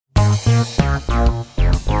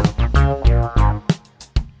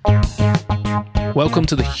Welcome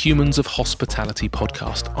to the Humans of Hospitality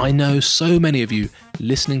podcast. I know so many of you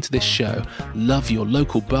listening to this show love your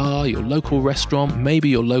local bar, your local restaurant, maybe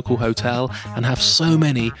your local hotel, and have so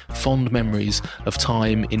many fond memories of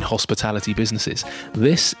time in hospitality businesses.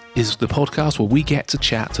 This is the podcast where we get to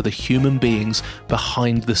chat to the human beings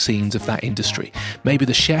behind the scenes of that industry. Maybe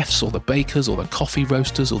the chefs or the bakers or the coffee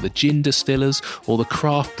roasters or the gin distillers or the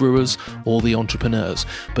craft brewers or the entrepreneurs,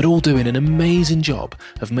 but all doing an amazing job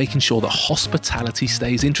of making sure that hospitality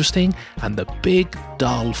stays interesting and the big,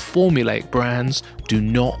 dull, formulaic brands do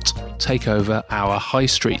not take over our high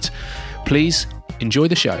street. Please enjoy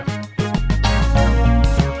the show.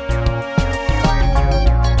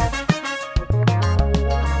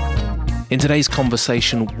 In today's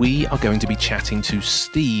conversation, we are going to be chatting to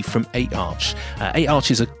Steve from 8 Arch. 8 Arch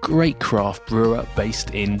is a great craft brewer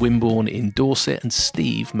based in Wimborne in Dorset, and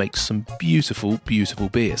Steve makes some beautiful, beautiful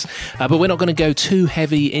beers. But we're not going to go too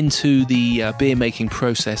heavy into the beer making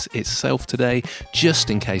process itself today, just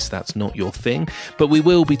in case that's not your thing. But we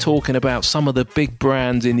will be talking about some of the big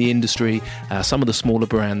brands in the industry, some of the smaller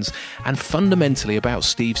brands, and fundamentally about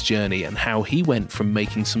Steve's journey and how he went from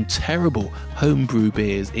making some terrible homebrew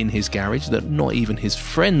beers in his garage that not even his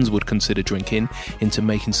friends would consider drinking into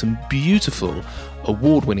making some beautiful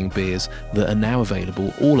award-winning beers that are now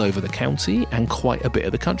available all over the county and quite a bit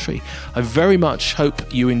of the country. I very much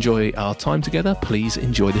hope you enjoy our time together. Please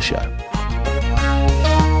enjoy the show.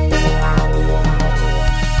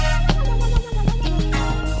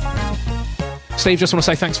 Steve, just want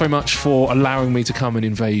to say thanks very much for allowing me to come and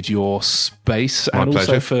invade your space. My and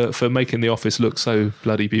pleasure. also for making the office look so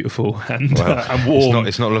bloody beautiful and warm.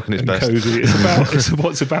 It's not looking its best. Cozy.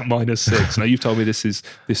 It's about -6. Now you've told me this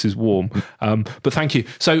is warm, but thank you.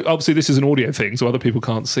 So obviously this is an audio thing, so other people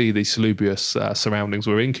can't see the salubrious surroundings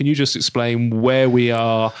we're in. Can you just explain where we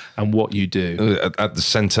are and what you do? At the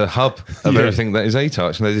centre hub of everything that is 8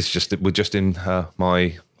 Arch. No, we're just in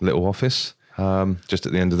my little office. Just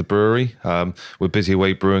at the end of the brewery. We're busy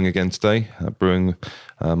away brewing again today, brewing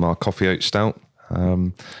our coffee oat stout.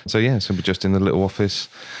 So we're just in the little office,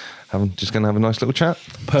 just going to have a nice little chat.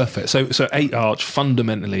 Perfect. So 8 Arch,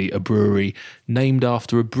 fundamentally a brewery named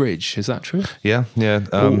after a bridge. Is that true? Yeah.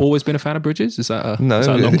 Always been a fan of bridges? Is that a no? Is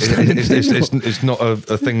that a long-standing It's not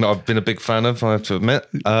a thing that I've been a big fan of, I have to admit.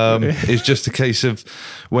 It's just a case of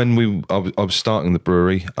when I was starting the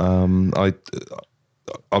brewery,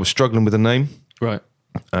 I was struggling with a name. Right.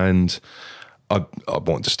 And I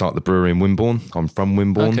wanted to start the brewery in Wimborne. I'm from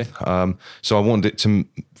Wimborne. Okay. So I wanted it to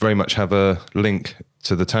very much have a link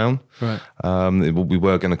to the town. Right. We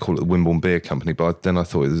were going to call it the Wimborne Beer Company, but then I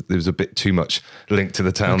thought there was a bit too much link to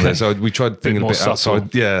the town there. So we tried thinking a bit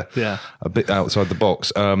outside. Yeah. A bit outside the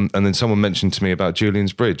box. And then someone mentioned to me about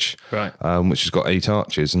Julian's Bridge, right. Which has got 8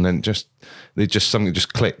 arches. And then something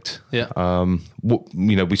just clicked. Yeah.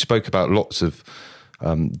 We spoke about lots of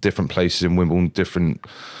different places in Wimbledon, different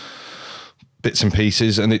bits and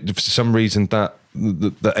pieces, and for some reason that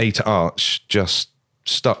the 8 Arch just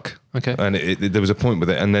stuck. Okay. And there was a point with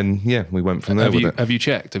it, and then we went from there with it. Have you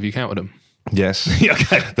checked? Have you counted them? Yes.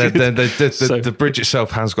 Okay. The bridge itself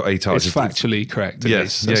has got 8 arches. It's factually correct.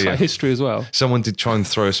 Yes. It's like history as well. Someone did try and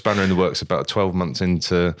throw a spanner in the works about 12 months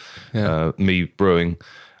into me brewing.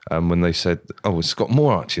 When they said, it's got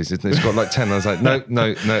more arches, it's got like 10. I was like,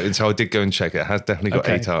 no. And so I did go and check. It has definitely got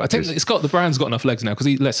 8 arches. I think the brand's got enough legs now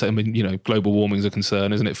because let's say, global warming is a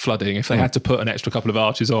concern, isn't it? Flooding. If they had to put an extra couple of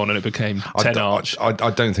arches on and it became 10 arch. I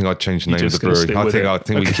don't think I'd change the name of the brewery. I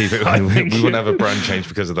think we keep it. We wouldn't have a brand change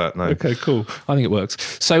because of that. No. Okay, cool. I think it works.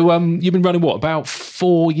 So you've been running about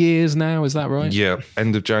 4 years now? Is that right? Yeah.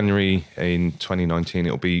 End of January in 2019,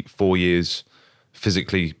 it'll be 4 years.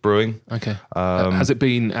 Physically brewing. Okay. Has it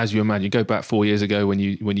been as you imagine? Go back 4 years ago when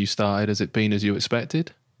you started. Has it been as you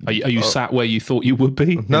expected? Are you sat where you thought you would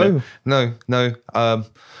be? No. I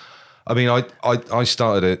mean, I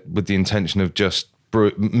started it with the intention of just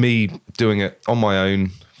me doing it on my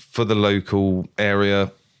own for the local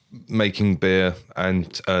area, making beer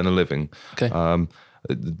and earn a living. Okay.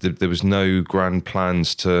 There was no grand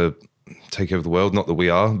plans to take over the world. Not that we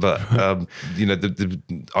are, but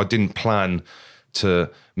I didn't plan to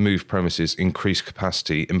move premises, increase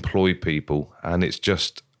capacity, employ people, and it's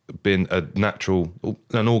just been a natural,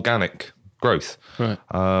 an organic growth. Right.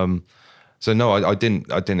 So no, I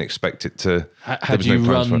didn't expect it to. Had you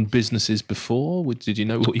run businesses before? Did you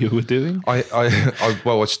know what you were doing? I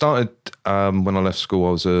started when I left school.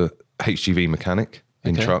 I was a HGV mechanic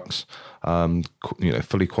in trucks.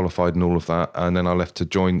 Fully qualified and all of that, and then I left to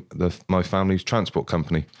join my family's transport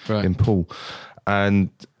company in Poole. And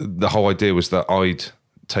the whole idea was that I'd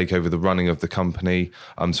take over the running of the company.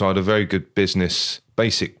 So I had a very good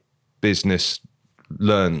basic business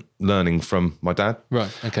learning from my dad.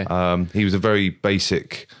 Right. Okay. He was a very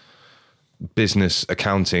basic business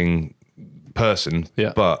accounting person,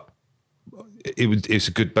 Yeah. but it's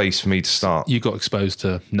a good base for me to start. You got exposed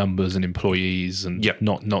to numbers and employees, and Yeah.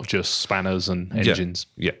 not just spanners and engines.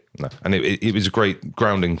 Yeah, no. And it was a great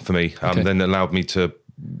grounding for me. Okay. Then it allowed me to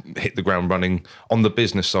hit the ground running on the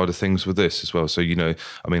business side of things with this as well. So, I'd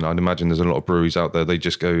imagine there's a lot of breweries out there, they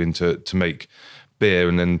just go into to make beer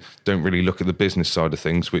and then don't really look at the business side of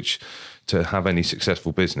things, which to have any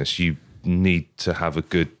successful business, you need to have a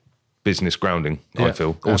good business grounding, Yeah, I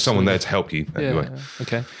feel, or someone there to help you anyway. Yeah.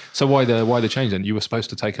 Okay. So why the change then? You were supposed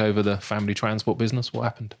to take over the family transport business. What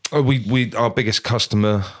happened? We our biggest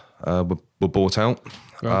customer were bought out,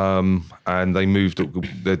 Right. and they moved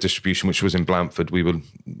their distribution, which was in Blandford. We were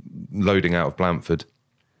loading out of Blandford,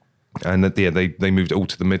 and they moved it all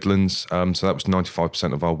to the Midlands. So that was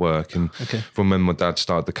 95% of our work. And Okay. from when my dad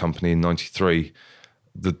started the company in '93,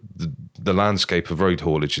 the landscape of road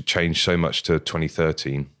haulage had changed so much to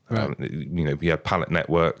 2013. Right. We had pallet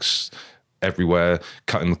networks everywhere,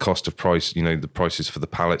 cutting the cost of the prices for the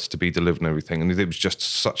pallets to be delivered and everything. And it was just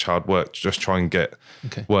such hard work to just try and get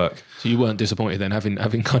Okay. work. So you weren't disappointed then,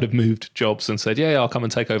 having kind of moved jobs and said, yeah, I'll come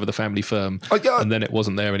and take over the family firm, yeah. and then it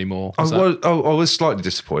wasn't there anymore. I was slightly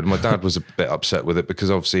disappointed. My dad was a bit upset with it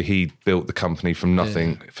because obviously he built the company from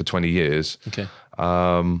nothing for 20 years. Okay.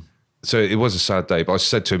 So it was a sad day, but I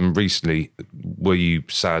said to him recently, were you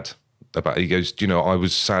sad about it? He goes, I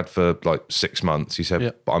was sad for like 6 months. He said, Yeah.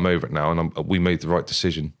 but I'm over it now, and we made the right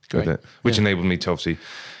decision Great. with it, which Yeah. enabled me to obviously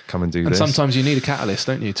come and do And this. sometimes you need a catalyst,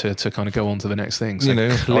 don't you, to kind of go on to the next thing. So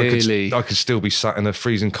clearly, I could still be sat in a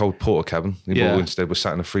freezing cold porter cabin. Yeah. But instead, we're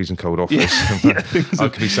sat in a freezing cold office. I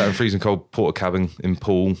could be sat in a freezing cold porter cabin in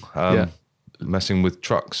Poole, messing with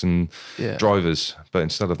trucks and Yeah. drivers. But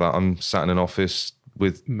instead of that, I'm sat in an office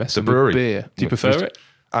with messing the brewery. with beer. Do you prefer it?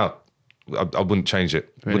 I wouldn't change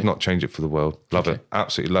it. Really? Would not change it for the world. Love Okay. it.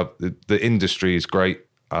 Absolutely love it. The industry is great.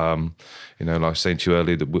 Like I was saying to you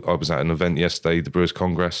earlier, that I was at an event yesterday, the Brewers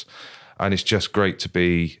Congress, and it's just great to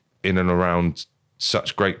be in and around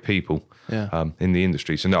such great people in the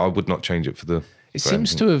industry. So no, I would not change it for the. It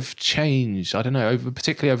seems to have changed, I don't know,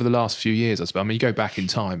 particularly over the last few years. I suppose. I mean, you go back in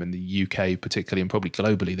time in the UK particularly, and probably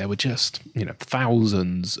globally, there were just,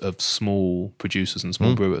 thousands of small producers and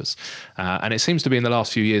small brewers. And it seems to be in the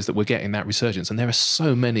last few years that we're getting that resurgence. And there are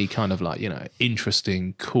so many kind of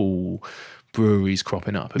interesting, cool breweries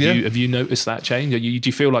cropping up. Have you noticed that change? Do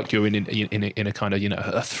you feel like you're in a kind of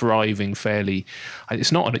a thriving, fairly?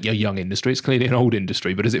 It's not a young industry. It's clearly an old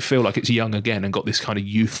industry. But does it feel like it's young again and got this kind of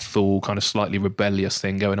youthful, kind of slightly rebellious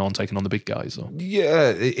thing going on, taking on the big guys? Or?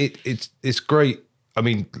 Yeah, it's great. I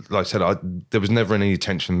mean, like I said, there was never any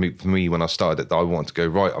intention for me when I started it that I wanted to go,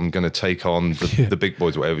 right, I'm going to take on the big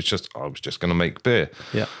boys or whatever. It's just I was just going to make beer.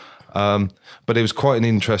 Yeah. But it was quite an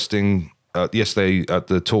interesting. Yesterday at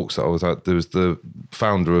the talks that I was at, there was the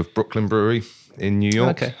founder of Brooklyn Brewery in New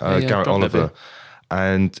York, Okay. Garrett Don't know Oliver, him.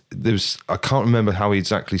 and I can't remember how he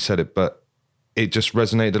exactly said it, but it just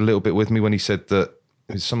resonated a little bit with me when he said that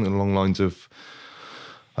it's something along the lines of,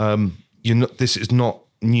 this is not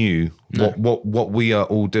new. No. What we are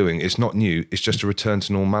all doing, it's not new. It's just a return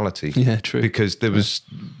to normality. Yeah, true. Because there was.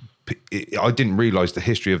 I didn't realise the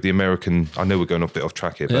history of the American. I know we're going a bit off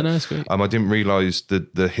track here, but no, it's great. I didn't realise the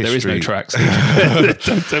history. There is no tracks.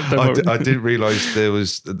 don't worry. I didn't realise there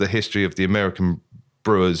was the history of the American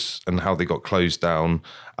brewers and how they got closed down,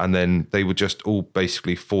 and then they were just all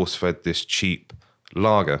basically force-fed this cheap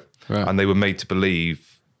lager, Right. and they were made to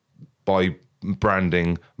believe by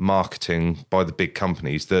branding, marketing by the big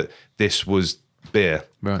companies that this was beer.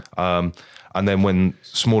 Right. And then when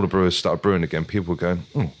smaller brewers started brewing again, people were going,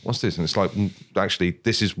 what's this? And it's like, actually,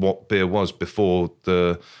 this is what beer was before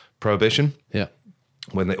the Prohibition, Yeah.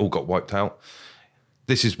 when they all got wiped out.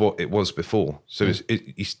 This is what it was before. So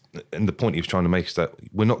and the point he was trying to make is that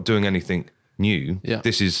we're not doing anything new. Yeah.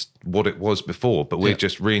 This is what it was before, but we're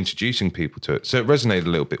just reintroducing people to it. So it resonated a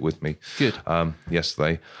little bit with me. Good.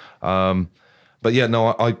 Yesterday. But yeah, no,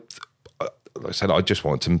 I like I said, I just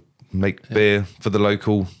wanted to make beer for the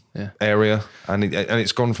local area, and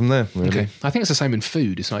it's gone from there. Really. Okay. I think it's the same in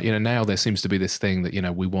food. It's like, now there seems to be this thing that,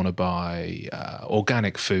 we want to buy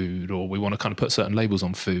organic food, or we want to kind of put certain labels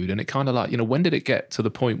on food. And it kind of like, when did it get to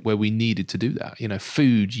the point where we needed to do that?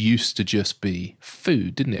 Food used to just be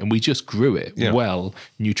food, didn't it? And we just grew it well,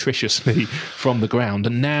 nutritiously from the ground.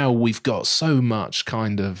 And now we've got so much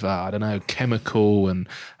kind of, chemical and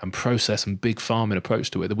process and big farming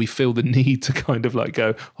approach to it that we feel the need to kind of like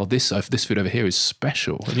go, this food over here is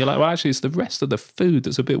special. And, you're like, well, actually, it's the rest of the food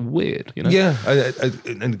that's a bit weird, you know? Yeah,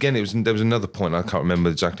 and again, there was another point. I can't remember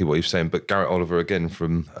exactly what he was saying, but Garrett Oliver again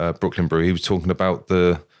from Brooklyn Brew, he was talking about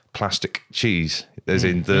the plastic cheese, as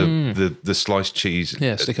in the sliced cheese.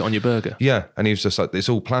 Yeah, stick it on your burger. Yeah, and he was just like, it's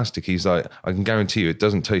all plastic. He's like, I can guarantee you, it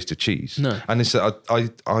doesn't taste of cheese. No, and it's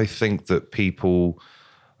I think that people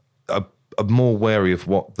are more wary of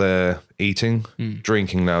what they're eating,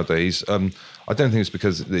 drinking nowadays. I don't think it's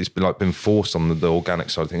because it's been forced on the organic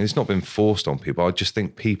side of things. It's not been forced on people. I just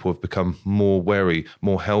think people have become more wary,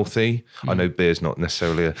 more healthy. I know beer's not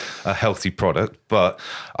necessarily a healthy product, but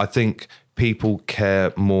I think people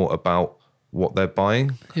care more about what they're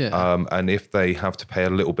buying. Yeah. And if they have to pay a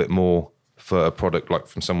little bit more for a product like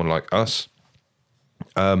from someone like us,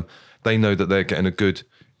 they know that they're getting a good,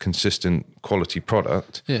 consistent quality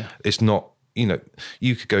product. Yeah. It's not,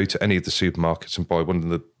 you could go to any of the supermarkets and buy one of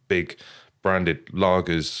the big branded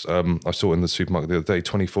lagers. I saw in the supermarket the other day,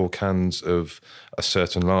 24 cans of a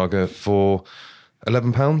certain lager for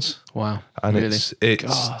 £11. Wow. And really? it's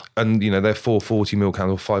God. and they're 440ml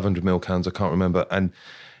cans or 500ml cans, I can't remember, and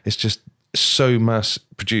it's just so mass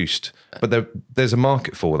produced. But there's a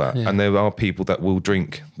market for that, and there are people that will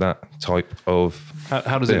drink that type of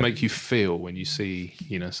How does beer. it make you feel when you see,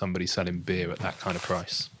 somebody selling beer at that kind of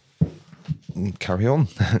price? Carry on.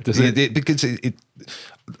 Does it? Because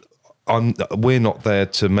we're not there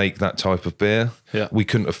to make that type of beer. Yeah. We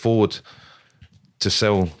couldn't afford to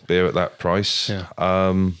sell beer at that price. Yeah.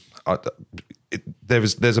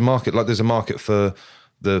 There's a market, like there's a market for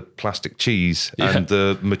the plastic cheese and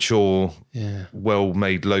the mature,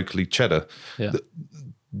 well-made locally cheddar. Yeah.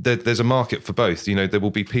 There's a market for both. There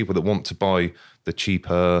will be people that want to buy the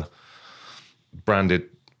cheaper branded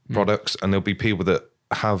products, and there'll be people that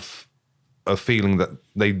have a feeling that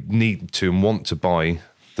they need to and want to buy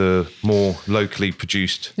the more locally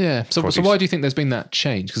produced. Yeah. So produce. why do you think there's been that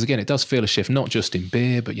change? Because again, it does feel a shift, not just in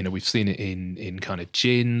beer, but we've seen it in kind of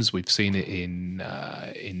gins, we've seen it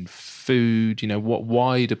in food.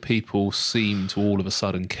 Why do people seem to all of a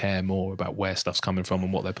sudden care more about where stuff's coming from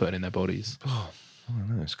and what they're putting in their bodies? I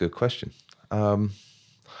don't know. It's a good question.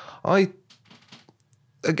 I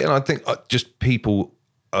think just people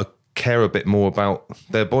care a bit more about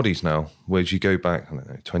their bodies now, whereas you go back, I don't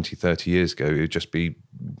know, 20, 30 years ago, it would just be,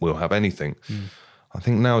 we'll have anything. I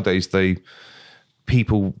think nowadays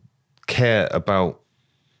people care about,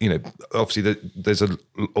 obviously there's an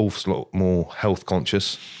awful lot more health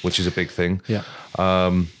conscious, which is a big thing. Yeah.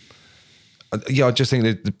 I just think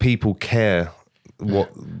that the people care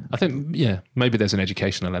what. I think, maybe there's an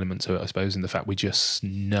educational element to it, I suppose, in the fact we just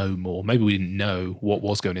know more. Maybe we didn't know what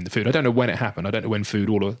was going in the food. I don't know when it happened. I don't know when food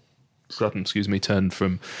all of a sudden, turned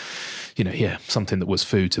from, something that was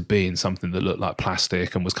food to being something that looked like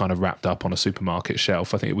plastic and was kind of wrapped up on a supermarket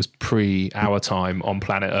shelf. I think it was pre our time on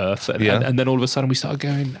planet Earth. And then all of a sudden we started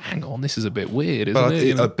going, hang on, this is a bit weird, isn't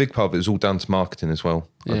it? A big part of it is all down to marketing as well.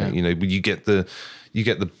 Yeah. I think, you get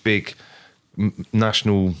the big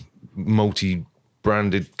national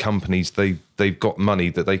multi-branded companies. They've got money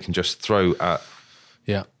that they can just throw at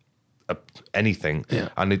anything,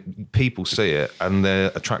 and people see it and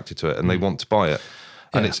they're attracted to it and they want to buy it.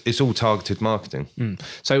 And it's all targeted marketing.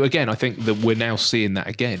 So again, I think that we're now seeing that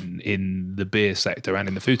again in the beer sector and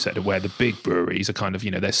in the food sector, where the big breweries are kind of,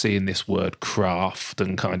 they're seeing this word craft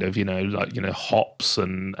and kind of, hops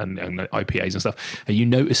and IPAs and stuff. Are you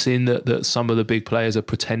noticing that some of the big players are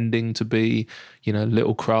pretending to be,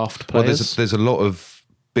 little craft players? Well, there's a lot of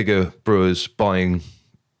bigger brewers buying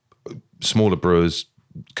smaller brewers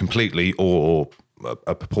completely, or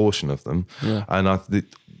a proportion of them. Yeah. And I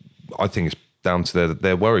think it's down to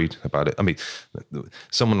they're worried about it. I mean,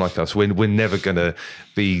 someone like us, we're never going to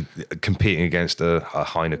be competing against a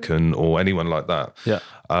Heineken or anyone like that. Yeah.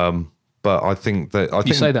 But I think that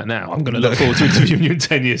you say that now. I'm going to look forward to interviewing you in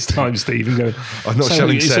 10 years' time, Steve, and go. I'm not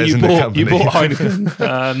selling shares in the company. You bought Heineken,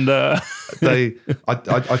 and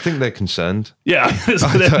I think they're concerned. Yeah, they're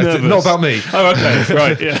nervous. Not about me. Oh, okay,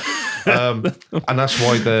 right, yeah. And that's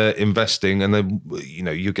why they're investing, and then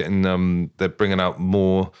you're getting they're bringing out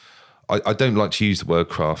more. I don't like to use the word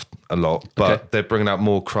craft a lot, but they're bringing out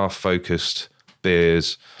more craft focused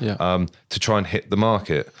beers to try and hit the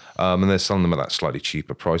market, and they're selling them at that slightly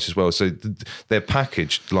cheaper price as well. So they're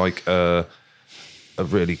packaged like a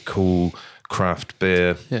really cool craft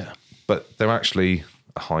beer, but they're actually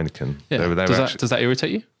a Heineken. Yeah. Does that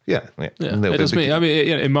irritate you? Yeah. Yeah, A little it does bit. mean. I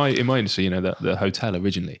mean, in my industry, the hotel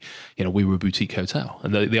originally, we were a boutique hotel,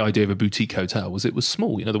 and the idea of a boutique hotel was it was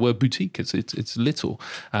small. The word boutique, it's little,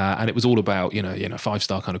 and it was all about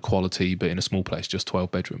 5-star kind of quality, but in a small place, just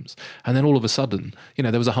 12 bedrooms. And then all of a sudden,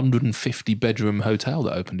 there was a 150 bedroom hotel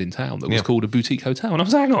that opened in town that was called a boutique hotel, and I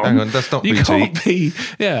was hang on, that's not you boutique. Can't be,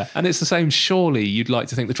 and it's the same. Surely you'd like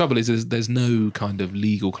to think. The trouble is there's no kind of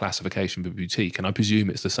legal classification for boutique, and I presume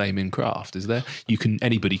it's the same in craft. Is there?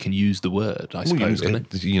 Anybody can use the word, I suppose.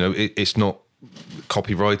 It's not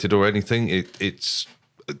copyrighted or anything. It's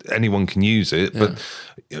anyone can use it, but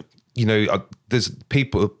there's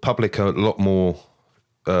public are a lot more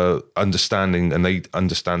understanding, and they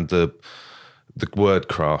understand the word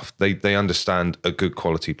craft. They understand a good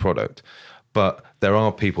quality product, but there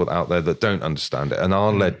are people out there that don't understand it and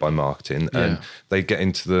are led by marketing, and they get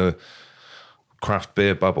into the craft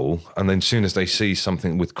beer bubble, and then as soon as they see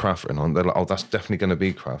something with craft written on, they're like, oh, that's definitely going to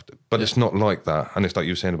be craft. But it's not like that. And it's like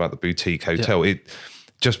you were saying about the boutique hotel. It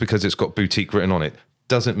just because it's got boutique written on it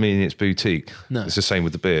doesn't mean it's boutique. No. It's the same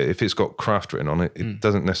with the beer. If it's got craft written on it, it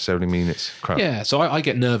doesn't necessarily mean it's craft. Yeah, so I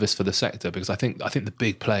get nervous for the sector because I think the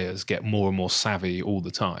big players get more and more savvy all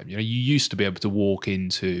the time. You used to be able to walk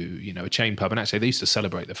into a chain pub, and actually they used to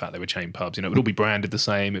celebrate the fact they were chain pubs. It would all be branded the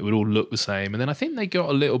same, it would all look the same, and then I think they got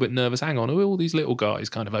a little bit nervous. Hang on, are all these little guys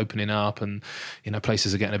kind of opening up, and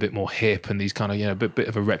places are getting a bit more hip, and these kind of bit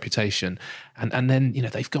of a reputation, and then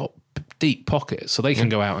they've got deep pockets, so they can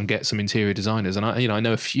go out and get some interior designers. And I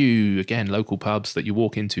know a few, again, local pubs that you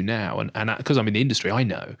walk into now, and because I'm in the industry, I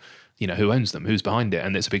know who owns them, who's behind it,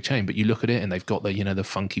 and it's a big chain. But you look at it, and they've got the the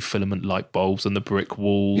funky filament light bulbs and the brick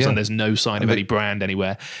walls, and there's no sign of any brand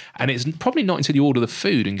anywhere. And it's probably not until you order the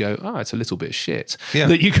food and go, oh, it's a little bit of shit,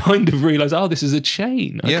 that you kind of realise, oh, this is a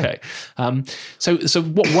chain. Okay. So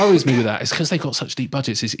what worries me with that is because they've got such deep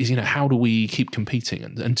budgets. Is how do we keep competing?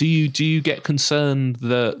 And do you get concerned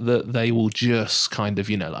that they will just kind of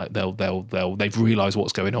like they've realised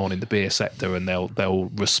what's going on in the beer sector and they'll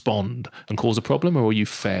respond and cause a problem, or are you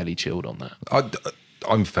fairly chill on that?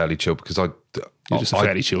 I'm fairly chill because you're just a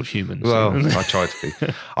fairly chilled human. Well, I try to be.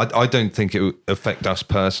 I don't think it would affect us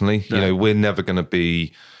personally. No. We're never going to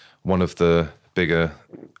be one of the bigger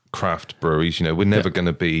craft breweries. We're never going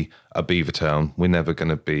to be a Beavertown. We're never going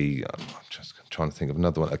to be. I'm just trying to think of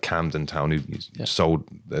another one. A Camden Town who sold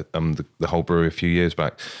the whole brewery a few years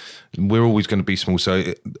back. We're always going to be small.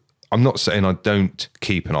 So I'm not saying I don't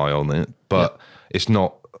keep an eye on it, but it's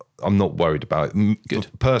not. I'm not worried about it. Good.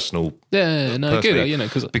 Personal. Yeah, no,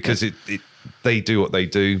 good. Because they do what they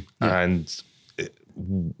do, and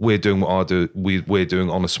we're doing what we're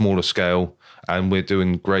doing on a smaller scale, and we're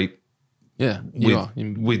doing great. Yeah,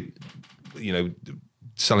 with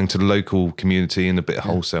selling to the local community and a bit of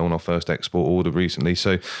wholesale on our first export order recently.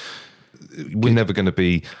 So we're never going to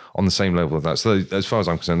be on the same level of that. So as far as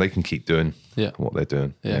I'm concerned, they can keep doing what they're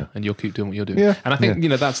doing. Yeah, and you'll keep doing what you're doing. Yeah. And I think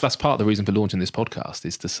that's part of the reason for launching this podcast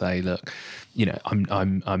is to say, look,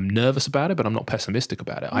 I'm nervous about it, but I'm not pessimistic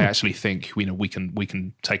about it. I actually think we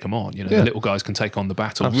can take them on. The little guys can take on the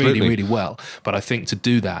battle really, really well. But I think to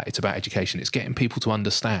do that, it's about education. It's getting people to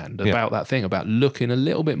understand about that thing, about looking a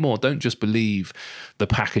little bit more. Don't just believe the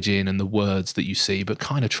packaging and the words that you see, but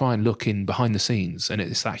kind of try and look in behind the scenes. And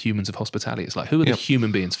it's that humans of hospitality. It's like, who are the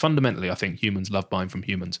human beings? Fundamentally, I think humans love buying from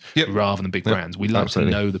humans rather than big brands. We love to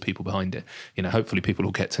know the people behind it. Hopefully people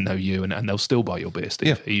will get to know you and they'll still buy your beer,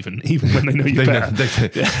 Steve, even when they know you better. And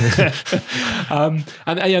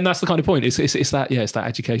that's the kind of point. It's that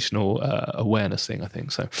educational awareness thing, I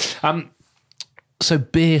think. So so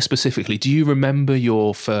beer specifically, do you remember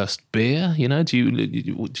your first beer? Do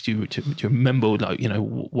you remember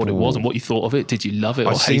what it was and what you thought of it? Did you love it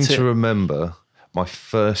or hate it? I seem to remember my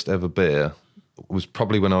first ever beer was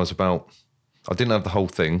probably when I was about. I didn't have the whole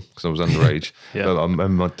thing because I was underage. But I remember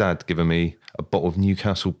my dad giving me a bottle of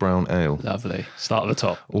Newcastle Brown Ale. Lovely. Start at the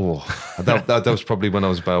top. Oh, that was probably when I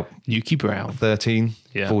was about Newky Brown. 13,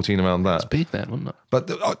 14, around that. It's big then, wasn't it?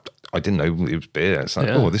 But I didn't know it was beer. It's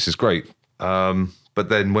like, this is great. But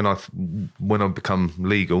then when I become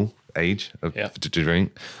legal age to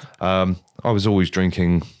drink, I was always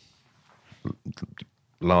drinking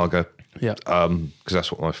lager. Yeah. Because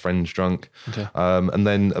that's what my friends drank. Okay. And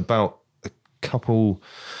then about a couple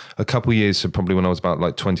years, so probably when I was about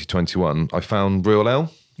like 2021, I found Real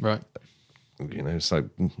Ale. Right. It's like,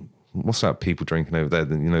 what's that people drinking over there?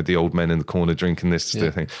 The old men in the corner drinking this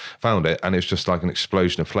thing. Found it, and it's just like an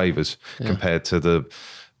explosion of flavours compared to the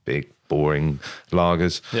big, boring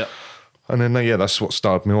lagers. Yeah. And then, that's what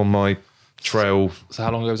started me on my trail. So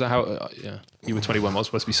how long ago was that? Yeah, you were 21. What's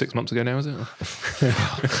supposed to be 6 months ago now, is it?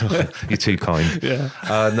 You're too kind. Yeah.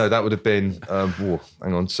 No, that would have been, hang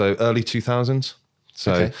on. So early 2000s.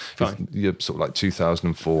 So Okay, fine. you're sort of like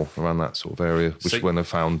 2004, around that sort of area, which is when I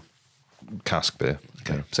found cask beer.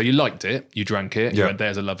 Okay. So you liked it, you drank it, you Yeah. went,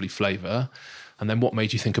 there's a lovely flavour. And then what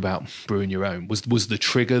made you think about brewing your own? Was the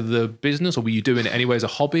trigger the business, or were you doing it anyway as a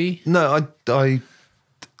hobby? No, I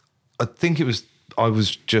think it was, I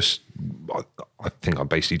think I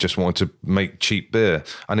basically just wanted to make cheap beer.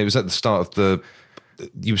 And it was at the start of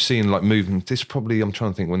you were seeing like movement. This probably, I'm trying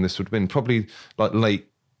to think when this would have been, probably like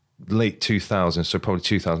late 2000s, so probably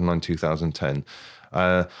 2009, 2010.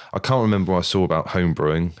 I can't remember what I saw about home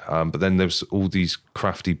brewing, but then there's all these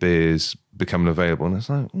crafty beers becoming available, and it's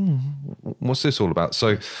like, what's this all about?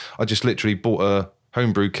 So I just literally bought a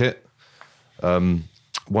homebrew kit. One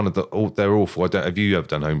of they're awful. I don't. Have you ever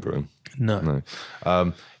done home brewing? No.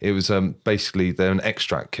 It was basically they're an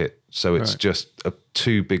extract kit, so it's just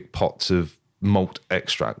two big pots of malt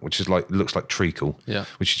extract, which is looks like treacle. Yeah.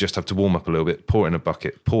 Which you just have to warm up a little bit, pour it in a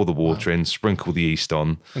bucket, pour the water in, sprinkle the yeast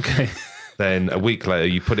on. Okay. Then a week later,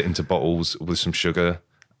 you put it into bottles with some sugar,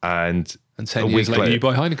 and 10 a years week later, you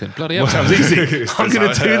buy Heineken. Bloody hell, sounds easy. I'm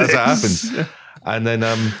going to do this. That happens. And then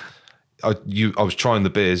I was trying the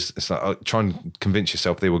beers. It's like try and convince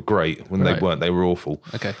yourself they were great when they weren't. They were awful.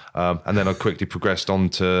 Okay. And then I quickly progressed on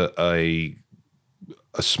to a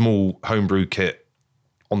small homebrew kit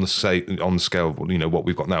on the scale of what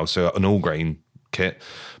we've got now. So an all grain kit,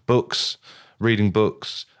 reading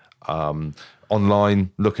books,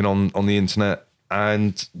 online, looking on the internet,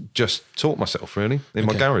 and just taught myself really in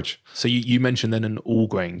my garage. So you mentioned then an all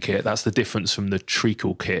grain kit. That's the difference from the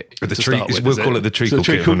treacle kit. We'll call it the treacle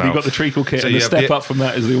kit. You've got the treacle kit, and the step up from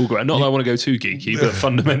that is the all grain. Not that I want to go too geeky, but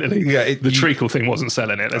fundamentally, the treacle thing wasn't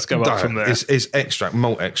selling it. Let's go up from there. It's extract,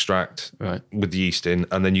 malt extract, with the yeast in,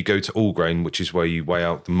 and then you go to all grain, which is where you weigh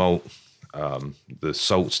out the malt, the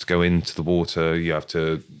salts to go into the water. You have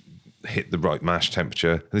to hit the right mash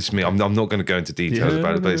temperature. This is me. I'm not going to go into details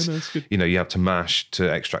about it, but it's you have to mash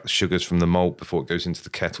to extract the sugars from the malt before it goes into the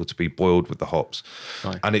kettle to be boiled with the hops.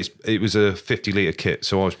 Right. And it was a 50 litre kit,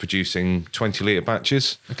 so I was producing 20 litre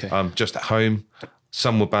batches. Okay. Just at home.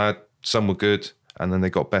 Some were bad, some were good, and then they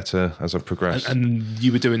got better as I progressed. And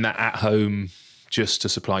you were doing that at home just to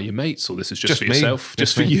supply your mates, or this is just for me. yourself,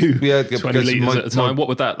 just for you? Yeah, 20 litres at a time. What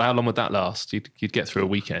would that? How long would that last? You'd get through a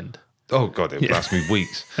weekend. Oh God, it would last me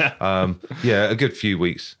weeks. A good few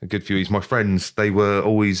weeks. My friends, they were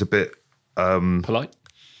always a bit polite.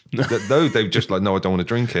 No, they were just like, no, I don't want to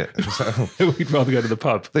drink it. We'd rather go to the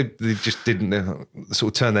pub. They just didn't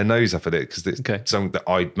sort of turn their nose up at it because it's something that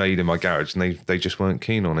I'd made in my garage, and they just weren't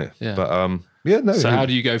keen on it. Yeah. But So how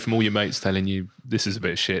do you go from all your mates telling you this is a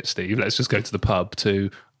bit of shit, Steve, let's just go to the pub,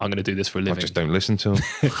 to I'm going to do this for a living? I just don't listen to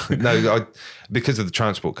them. No, because of the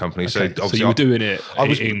transport company. Okay. So you were doing it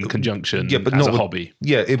in conjunction, but as a hobby.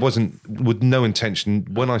 Yeah, it wasn't with no intention.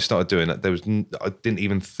 When I started doing it, I didn't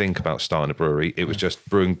even think about starting a brewery. It was just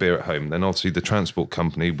brewing beer at home. Then obviously the transport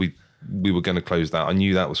company, we were going to close that. I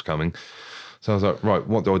knew that was coming. So I was like, right,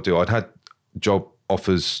 what do? I'd had job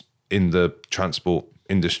offers in the transport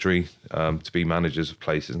industry to be managers of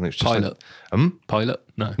places, and it's just pilot.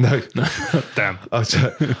 No. Damn.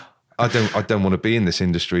 I don't want to be in this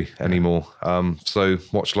industry anymore. So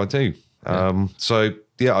what shall I do?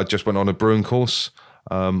 I just went on a brewing course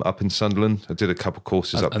up in Sunderland. I did a couple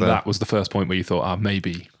courses up there. And that was the first point where you thought,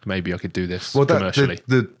 maybe I could do this commercially.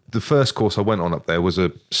 The first course I went on up there was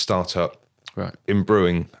a startup in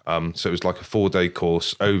brewing. So it was like a 4-day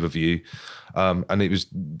course overview, and it was.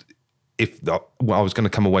 I was going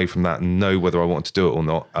to come away from that and know whether I wanted to do it or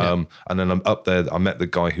not. And then I'm up there. I met the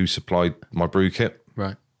guy who supplied my brew kit.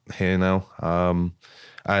 Right. Here now. I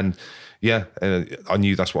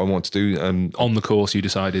knew that's what I wanted to do. On the course, you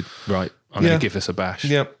decided, right, I'm going to give this a bash.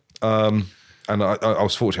 Yeah. And I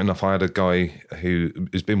was fortunate enough. I had a guy who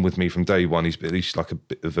has been with me from day one. He's like a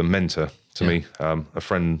bit of a mentor to me, a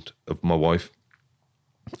friend of my wife.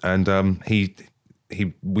 And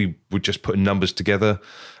we were just putting numbers together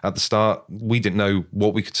at the start. We didn't know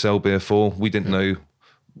what we could sell beer for. We didn't know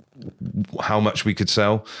how much we could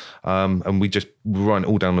sell. And we wrote it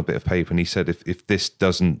all down on a bit of paper. And he said, if this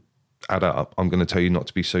doesn't add up, I'm going to tell you not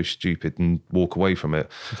to be so stupid and walk away from it.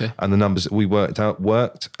 Okay. And the numbers that we worked out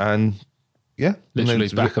worked. And literally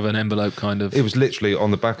back of an envelope kind of. It was literally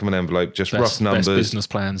on the back of an envelope, just rough numbers. Best business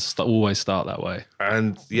plans always start that way.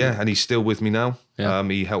 And and he's still with me now. Yeah.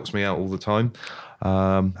 He helps me out all the time.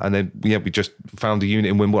 And then we just found a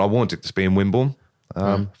unit in Wimborne. I wanted it to be in Wimborne.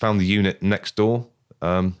 Found the unit next door,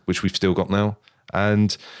 which we've still got now.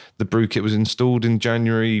 And the brew kit was installed in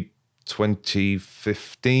January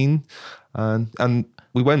 2015, and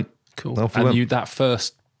we went. Cool. Off we And went. that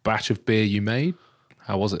first batch of beer you made,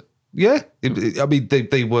 how was it? Yeah, I mean,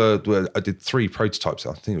 they were. I did 3 prototypes.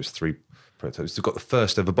 I think it was 3 prototypes. They've got the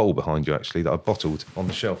first ever bowl behind you, actually, that I bottled on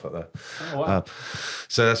the shelf up there. Oh, wow.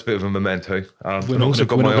 So that's a bit of a memento. We're not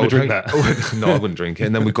gonna drink that. No, I wouldn't drink it.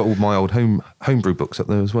 And then we've got all my old homebrew books up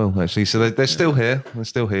there as well, actually. So they're still here. They're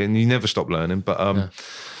still here, and you never stop learning. But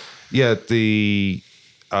the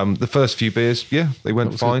first few beers, they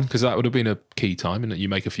went fine. Because that would have been a key time, and you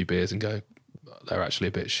make a few beers and go, they're actually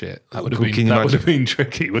a bit shit. That would have Can been you would have been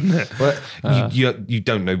tricky, wouldn't it? Well, you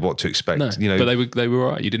don't know what to expect. No, you know, but they were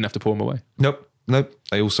all right. You didn't have to pour them away. Nope.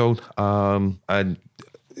 They all sold. And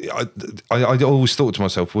I always thought to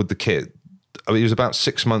myself, with the kit, I mean, it was about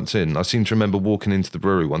 6 months in. I seem to remember walking into the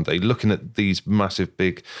brewery one day, looking at these massive,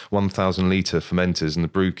 big 1,000 litre fermenters and the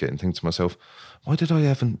brew kit, and thinking to myself, why did I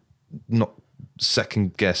ever not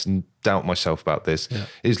second guess and doubt myself about this? Yeah.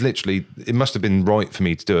 It's literally, it must have been right for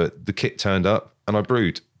me to do it. The kit turned up and I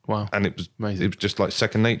brewed. Wow. And it was Amazing. It was just like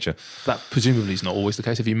second nature. That presumably is not always the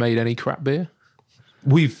case. Have you made any crap beer?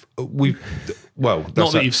 We've well, that's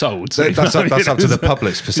Not that you've sold. That's up to the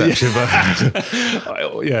public's perception. But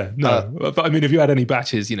I mean, have you had any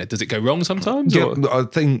batches? Does it go wrong sometimes? Yeah, Or?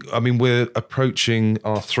 I mean, we're approaching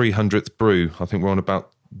our 300th brew. I think we're on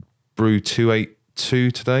about brew 282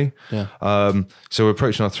 today. Yeah. So we're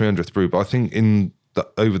approaching our 300th brew. But I think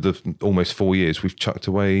over the almost 4 years, we've chucked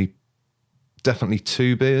away definitely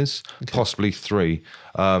 2 beers, possibly 3.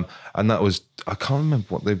 And that was, I can't remember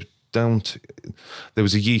what they were down to. There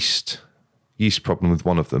was a yeast problem with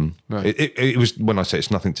one of them. Right. It was, when I say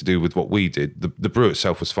it's nothing to do with what we did, the brew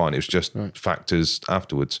itself was fine. It was just factors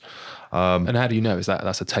afterwards. And how do you know?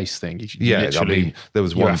 That's a taste thing? Yeah, literally, I mean, there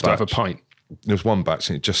was one have to have a batch. pint. There was one batch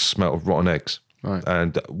and it just smelled of rotten eggs. Right.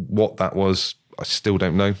 And what that was, I still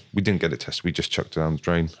don't know. We didn't get it tested. We just chucked it down the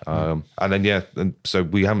drain. And then, so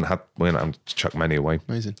we haven't had to chuck many away.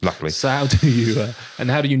 Amazing. Luckily. So how do you, and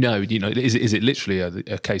how do you know, is it literally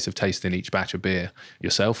a case of tasting each batch of beer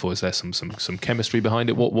yourself, or is there some chemistry behind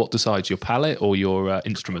it? What decides, your palate or your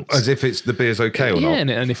instruments? As if the beer's okay or not. Yeah,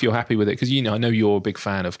 and if you're happy with it, because I know you're a big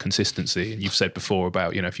fan of consistency, and you've said before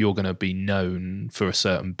about if you're going to be known for a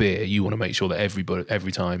certain beer, you want to make sure that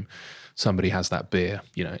every time somebody has that beer,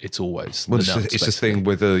 it's always well, the nuts, it's the thing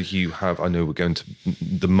whether you have, I know we're going to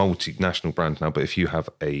the multinational brand now, but if you have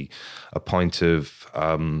a pint of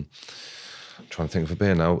I'm trying to think of a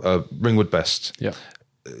beer now, Ringwood Best,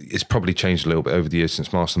 it's probably changed a little bit over the years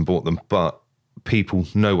since Marston bought them, but people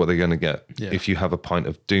know what they're going to get. If you have a pint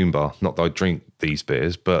of Doom Bar, not that I drink these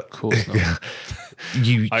beers, but of course not.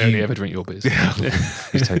 I only ever drink your beers. Do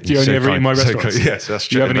Do you only ever eat in my restaurants? Yes, that's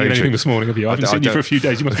true. You haven't eaten anything this morning, have you? I haven't seen you for a few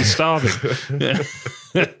days. You must be starving.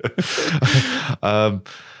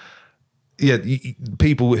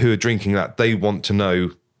 People who are drinking that, they want to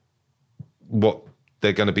know what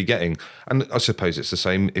they're going to be getting. And I suppose it's the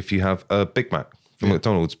same if you have a Big Mac from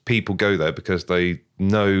McDonald's. People go there because they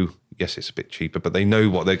know, yes, it's a bit cheaper, but they know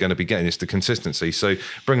what they're going to be getting. It's the consistency. So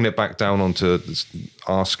bringing it back down onto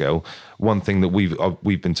our scale, one thing that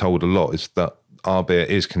we've been told a lot is that our beer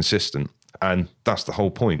is consistent, and that's the whole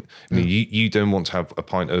point. I mean, you don't want to have a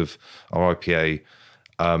pint of our IPA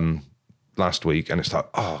last week and it's like,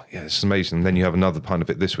 oh yeah, it's amazing, and then you have another pint of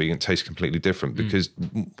it this week and it tastes completely different, because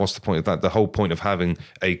what's the point of that? The whole point of having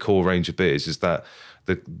a core range of beers is that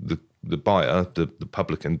the buyer, the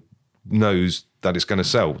publican, knows that it's going to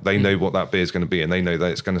sell. They know what that beer is going to be, and they know that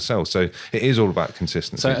it's going to sell. So it is all about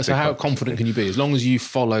consistency. So how confident can you be? As long as you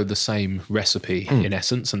follow the same recipe in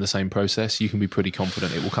essence and the same process, you can be pretty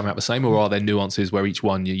confident it will come out the same? Or are there nuances where each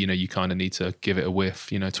one, you kind of need to give it a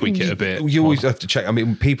whiff, tweak it a bit? You always have to check. I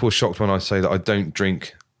mean, people are shocked when I say that I don't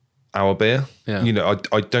drink our beer. Yeah.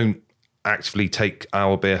 I don't actively take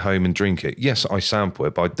our beer home and drink it. Yes, I sample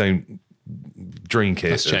it, but I don't drink it.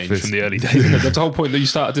 That's changed from the early days. That's the whole point that you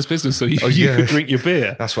started this business, so you could drink your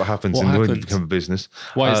beer. That's what happens when you become a business.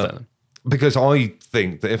 Why is that then? Because I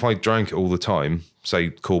think that if I drank it all the time,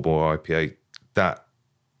 say Coolboy IPA, that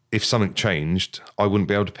if something changed, I wouldn't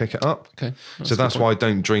be able to pick it up. Okay. So that's why I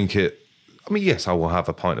don't drink it. I mean, yes, I will have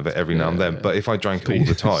a pint of it every now and then, but if I drank it all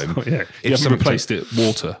the time, you haven't replaced it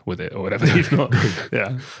water with it or whatever. You've not.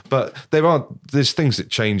 Yeah. But there's things that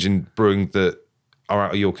change in brewing that are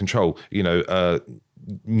out of your control.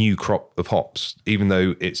 New crop of hops, even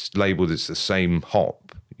though it's labelled as the same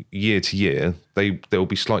hop year to year, there will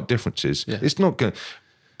be slight differences. Yeah. It's not going.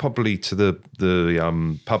 probably to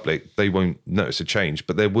the public, they won't notice a change,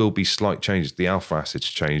 but there will be slight changes. The alpha acids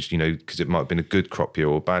changed, because it might have been a good crop year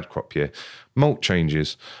or a bad crop year. Malt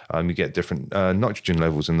changes. You get different nitrogen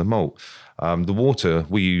levels in the malt. The water,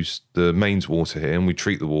 we use the mains water here, and we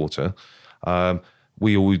treat the water.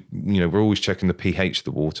 We always, we're always checking the pH of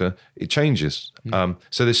the water. It changes.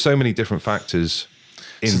 So there's so many different factors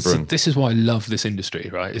in brewing. This is why I love this industry,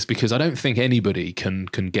 right? It's because I don't think anybody can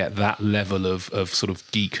get that level of sort of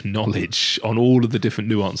geek knowledge on all of the different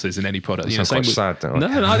nuances in any product. Sounds quite sad, don't I?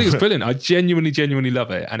 No, I think it's brilliant. I genuinely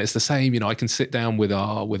love it, and it's the same. I can sit down with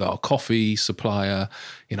our coffee supplier.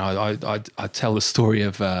 I tell the story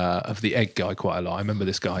of the egg guy quite a lot. I remember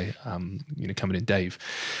this guy, coming in, Dave,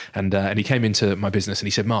 and he came into my business and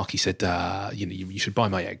he said, Mark, he said, you should buy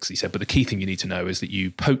my eggs. He said, but the key thing you need to know is that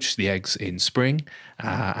you poach the eggs in spring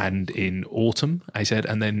and in autumn. He said,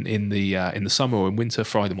 and then in the summer or in winter,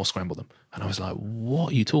 fry them or scramble them. And I was like,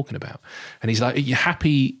 what are you talking about? And he's like, your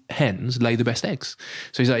happy hens lay the best eggs.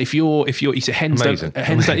 So he's like, he said, hens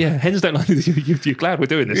don't like, you're glad we're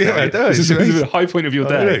doing this. Yeah, this is a high point of your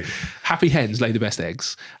day. Really? Happy hens lay the best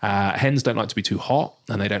eggs. Hens don't like to be too hot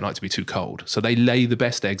and they don't like to be too cold. So they lay the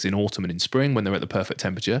best eggs in autumn and in spring when they're at the perfect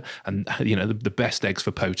temperature. And, the best eggs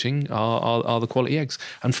for poaching are the quality eggs.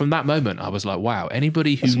 And from that moment, I was like, wow,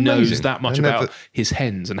 anybody who knows that much about his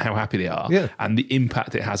hens and how happy they are and the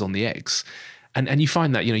impact it has on the eggs. And you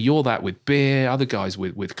find that, you're that with beer, other guys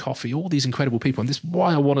with coffee, all these incredible people. And this is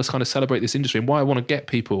why I want to kind of celebrate this industry and why I want to get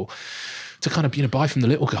people to kind of, buy from the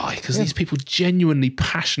little guy, because these people genuinely,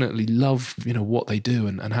 passionately love, what they do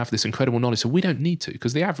and have this incredible knowledge. So we don't need to,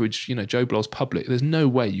 because the average, Joe Blow's public, there's no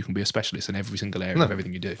way you can be a specialist in every single area of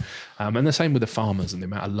everything you do. And the same with the farmers and the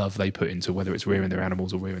amount of love they put into whether it's rearing their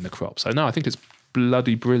animals or rearing the crops. So no, I think it's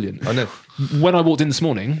bloody brilliant. I know. When I walked in this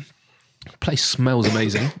morning, the place smells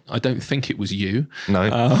amazing. I don't think it was you. No,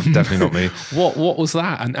 definitely not me. What was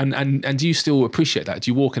that? And do you still appreciate that?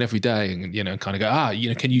 Do you walk in every day and kind of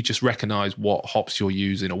go, can you just recognise what hops you're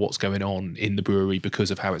using or what's going on in the brewery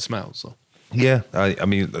because of how it smells? Yeah, I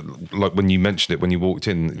mean, like when you mentioned it when you walked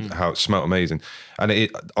in, how it smelled amazing. And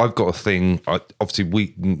I've got a thing.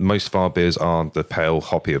 Obviously, most of our beers are the pale,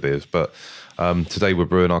 hoppier beers, but today we're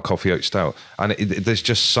brewing our coffee oat stout, and there's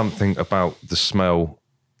just something about the smell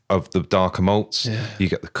of the darker malts. You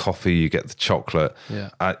get the coffee, you get the chocolate.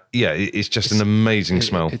 It's just an amazing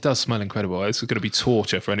smell. It does smell incredible. It's going to be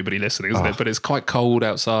torture for anybody listening, isn't it? But it's quite cold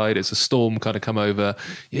outside. It's a storm kind of come over.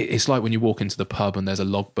 It's like when you walk into the pub and there's a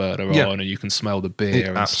log burner on and you can smell the beer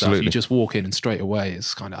and absolutely. stuff. You just walk in and straight away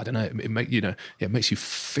it's kind of, I don't know, it makes you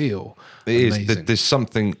feel amazing. There's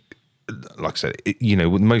something, like I said,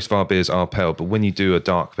 most of our beers are pale, but when you do a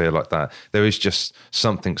dark beer like that, there is just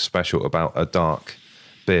something special about a dark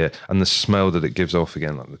beer and the smell that it gives off,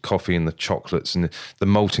 again, like the coffee and the chocolates and the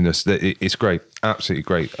maltiness. It's great, absolutely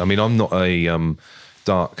great. I mean, I'm not a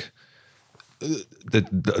dark.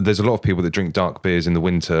 There's a lot of people that drink dark beers in the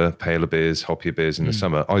winter, paler beers, hoppier beers in the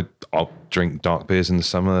summer. I'll drink dark beers in the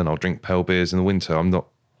summer and I'll drink pale beers in the winter. I'm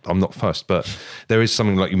not fussed, but there is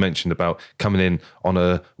something, like you mentioned, about coming in on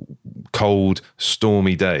a cold,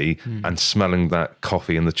 stormy day and smelling that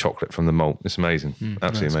coffee and the chocolate from the malt. It's amazing,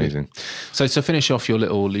 absolutely amazing. Good. So to finish off your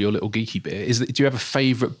little geeky bit, do you have a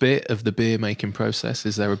favourite bit of the beer making process?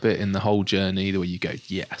 Is there a bit in the whole journey where you go,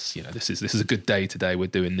 yes, this is a good day today, we're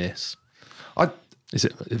doing this? Is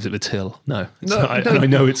it the till? No, I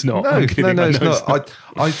know it's not. No, it's not.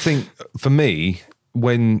 I think for me,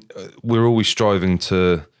 when we're always striving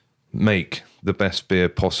to make the best beer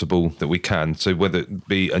possible that we can, so whether it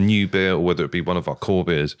be a new beer or whether it be one of our core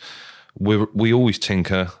beers, we always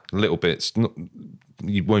tinker little bits.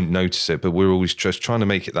 You won't notice it, but we're always just trying to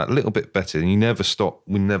make it that little bit better, and you never stop.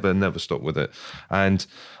 We never stop with it. And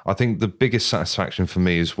I think the biggest satisfaction for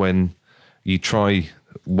me is when you try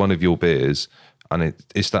one of your beers and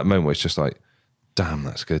it's that moment where it's just like, damn,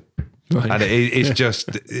 that's good. Right. And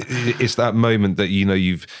it's that moment that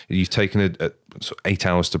you've taken a sort of 8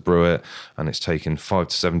 hours to brew it, and it's taken 5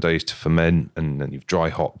 to 7 days to ferment, and then you've dry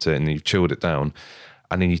hopped it and you've chilled it down,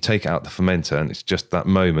 and then you take it out the fermenter, and it's just that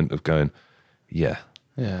moment of going, yeah,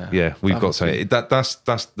 we've got to. That's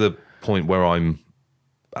the point where I'm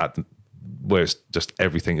at. Where it's just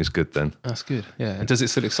everything is good then. That's good, yeah. And does it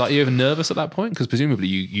still excite you? Are you ever nervous at that point? Because presumably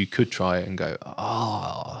you could try it and go,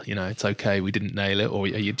 it's okay, we didn't nail it. Or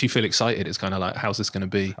do you feel excited? It's kind of like, how's this going to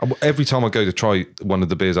be? Every time I go to try one of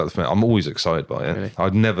the beers out of the ferment, I'm always excited by it. Really?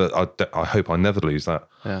 I hope I never lose that.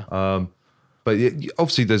 Yeah. But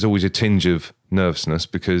obviously, there's always a tinge of nervousness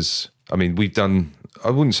because, I mean, we've done,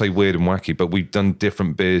 I wouldn't say weird and wacky, but we've done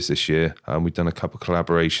different beers this year. We've done a couple of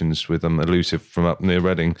collaborations with Elusive from up near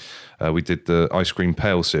Reading. We did the Ice Cream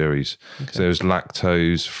Pale series. Okay. So there was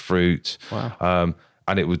lactose, fruit. Wow.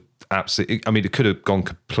 And it would absolutely, I mean, it could have gone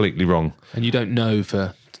completely wrong. And you don't know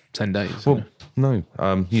for 10 days. Well, no.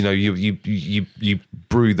 You know, you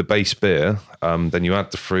brew the base beer, then you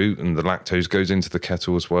add the fruit and the lactose goes into the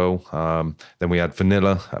kettle as well. Then we add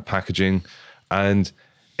vanilla packaging, and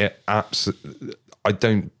it I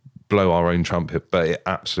don't blow our own trumpet, but it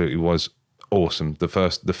absolutely was awesome. The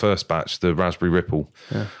first batch, the Raspberry Ripple.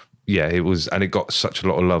 Yeah, it was, and it got such a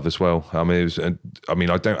lot of love as well. I mean,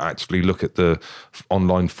 I don't actually look at the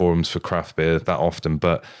online forums for craft beer that often,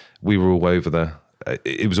 but we were all over there.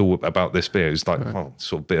 It was all about this beer. It was like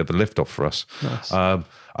sort of bit of a lift off for us. Nice. And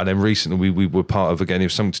then recently we were part of, again, it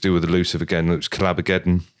was something to do with Elusive again. It was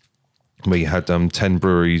Collabageddon. We had 10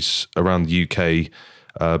 breweries around the UK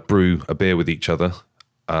brew a beer with each other,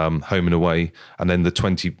 home and away, and then the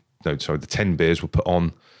 10 beers were put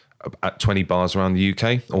on at 20 bars around the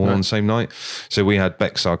UK, all on the same night. So we had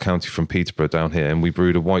Bexar County from Peterborough down here, and we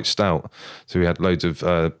brewed a white stout. So we had loads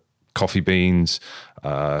of coffee beans,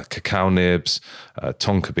 cacao nibs,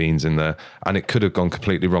 tonka beans in there, and it could have gone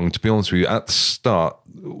completely wrong. To be honest with you, at the start,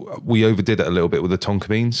 we overdid it a little bit with the tonka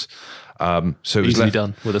beans. So it was easily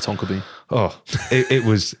done with a tonka bean. Oh, it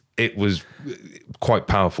was quite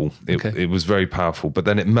powerful. It was very powerful, but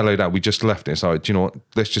then it mellowed out. We just left it. It's like, do you know what?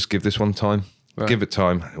 Let's just give this one time. Right. Give it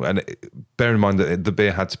time. And bear in mind that the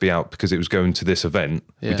beer had to be out because it was going to this event.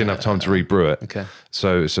 We didn't have time to rebrew it. Okay.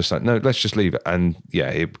 So it's just like, no, let's just leave it. And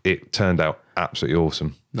yeah, it turned out absolutely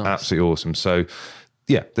awesome. Nice. Absolutely awesome. So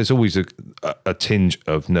yeah, there's always a tinge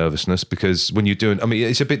of nervousness because when you're doing, I mean,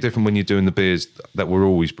 it's a bit different when you're doing the beers that we're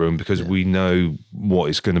always brewing because we know what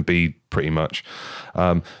it's going to be pretty much.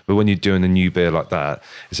 But when you're doing a new beer like that,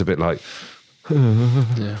 it's a bit like,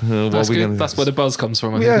 that's good. That's where the buzz comes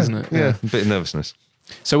from, I think, isn't it? Yeah, a bit of nervousness.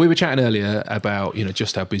 So we were chatting earlier about,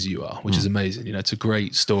 just how busy you are, which is amazing. It's a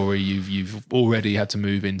great story. You've already had to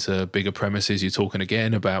move into bigger premises. You're talking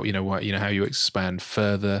again about, how you expand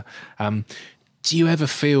further. Do you ever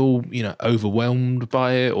feel, overwhelmed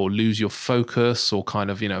by it or lose your focus or kind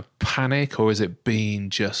of, panic, or has it been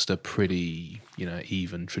just a pretty,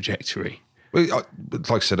 even trajectory? Well,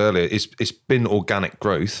 like I said earlier, it's been organic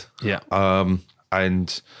growth. Yeah.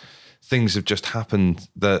 And things have just happened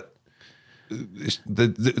that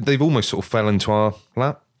they've almost sort of fell into our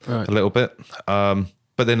lap a little bit. But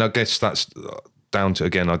then I guess that's down to,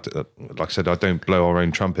 again, like I said, I don't blow our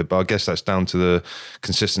own trumpet, but I guess that's down to the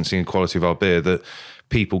consistency and quality of our beer, that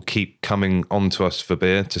people keep coming onto us for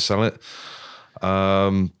beer to sell it.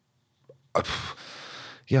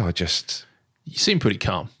 You seem pretty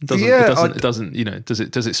calm. Does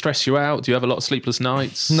it stress you out? Do you have a lot of sleepless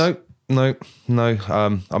nights? No. I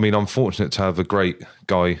mean, I'm fortunate to have a great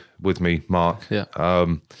guy with me, Mark. Yeah.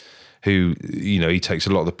 Who, he takes a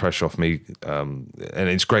lot of the pressure off me. And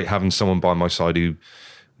it's great having someone by my side who,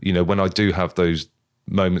 when I do have those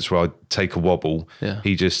moments where I take a wobble,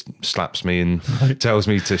 he just slaps me and tells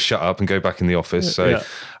me to shut up and go back in the office. So,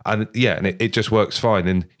 and it just works fine.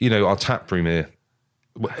 And, our tap room here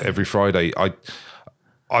every Friday,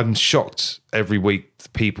 I'm shocked every week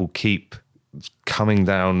that people keep coming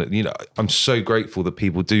down. I'm so grateful that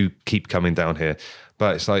people do keep coming down here.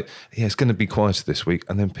 But it's like, it's going to be quieter this week.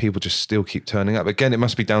 And then people just still keep turning up. Again, it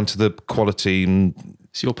must be down to the quality. And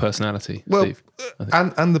it's your personality, well, Steve.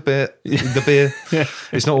 And the beer. The beer.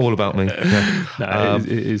 It's not all about me. No, it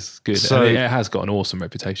is good. So, it has got an awesome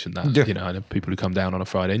reputation, that, I know people who come down on a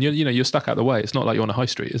Friday. And, you're stuck out the way. It's not like you're on a high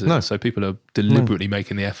street, is it? No. So people are deliberately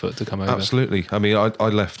making the effort to come over. Absolutely. I mean, I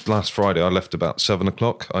left last Friday. I left about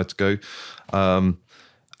 7:00. I had to go.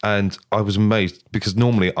 And I was amazed because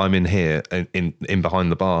normally I'm in here, in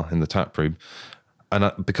behind the bar in the tap room.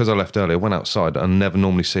 And because I left early, I went outside and never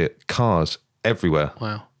normally see it. Cars everywhere.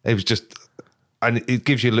 Wow. It was just, and it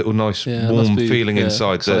gives you a little nice warm feeling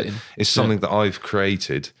inside exciting. That it's something that I've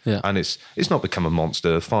created. Yeah. And it's not become a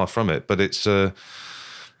monster, far from it, but it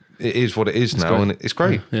is what it is now, great. And it's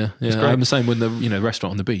great. Yeah. It's great. I'm the same with the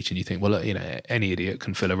restaurant on the beach, and you think, well, any idiot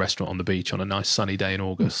can fill a restaurant on the beach on a nice sunny day in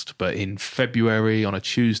August, but in February on a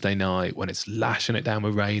Tuesday night when it's lashing it down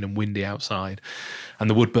with rain and windy outside, and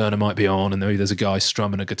the wood burner might be on, and there's a guy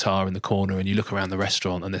strumming a guitar in the corner, and you look around the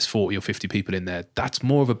restaurant and there's 40 or 50 people in there. That's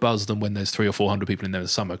more of a buzz than when there's 300 or 400 people in there in the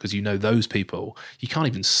summer, because you know those people, you can't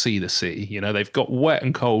even see the sea. You know, they've got wet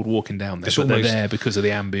and cold walking down there, but they're there because of the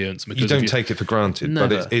ambience. You don't take it for granted,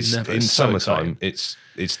 but it's in summertime.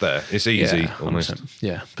 It's there. It's easy, almost. 100%.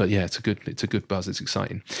 Yeah, but yeah, it's a good buzz. It's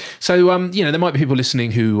exciting. So, you know, there might be people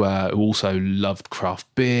listening who also love craft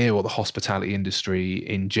beer or the hospitality industry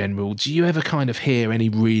in general. Do you ever kind of hear any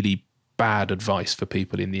really bad advice for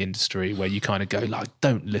people in the industry where you kind of go like,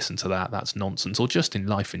 don't listen to that, that's nonsense, or just in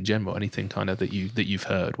life in general, anything kind of that you've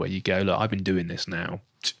heard where you go, look, I've been doing this now,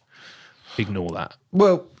 ignore that?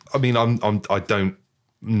 Well, I mean, I don't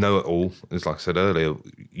know it all. As like I said earlier,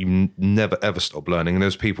 you never ever stop learning. And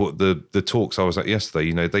there's people at the talks I was at yesterday,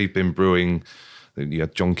 you know, they've been brewing. You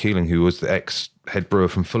had John Keeling, who was the ex head brewer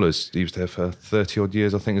from Fuller's. He was there for 30 odd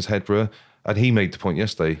years, I think, as head brewer. And he made the point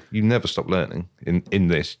yesterday, you never stop learning in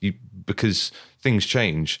this, because things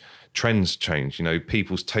change, trends change, you know,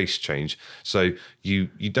 people's tastes change. So you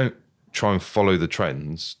don't try and follow the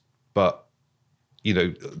trends, but you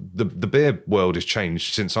know, the beer world has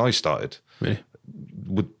changed since I started. Really?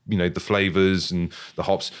 With, you know, the flavors and the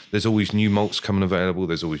hops, there's always new malts coming available,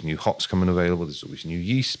 there's always new hops coming available, there's always new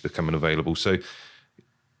yeast becoming available. So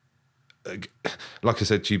like I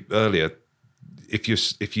said to you earlier, if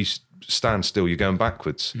you stand still, you're going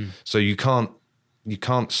backwards. So you can't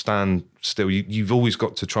stand still. You've always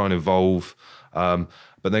got to try and evolve. But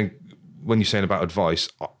then when you're saying about advice,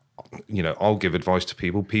 you know, I'll give advice to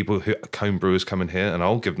people who home brewers come in here, and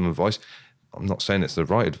I'll give them advice. I'm not saying it's the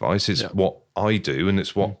right advice. It's what I do, and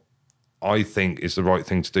it's what I think is the right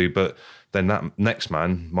thing to do. But then that next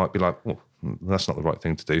man might be like, well, that's not the right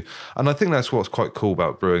thing to do. And I think that's what's quite cool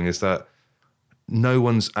about brewing, is that no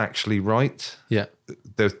one's actually right. Yeah.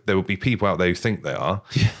 There will be people out there who think they are.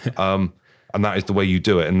 And that is the way you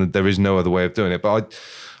do it. And there is no other way of doing it. But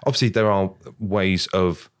obviously there are ways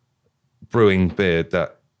of brewing beer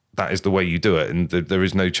that is the way you do it. And there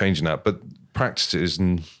is no changing that. But practices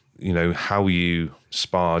and, you know, how you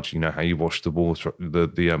sparge, you know, how you wash the water,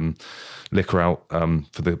 the liquor out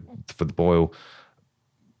for the boil,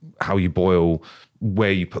 how you boil,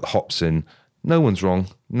 where you put the hops in. No one's wrong,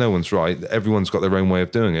 no one's right. Everyone's got their own way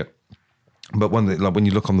of doing it. But when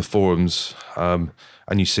you look on the forums and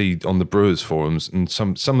you see on the brewers forums and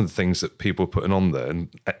some of the things that people are putting on there and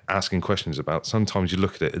asking questions about, sometimes you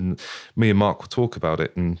look at it, and me and Mark will talk about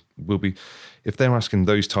it, and if they're asking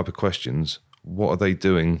those type of questions, what are they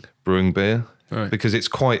doing brewing beer? Right. Because it's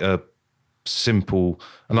quite a simple,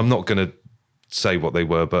 and I'm not going to say what they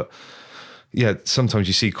were, but yeah, sometimes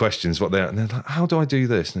you see questions and they're like, how do I do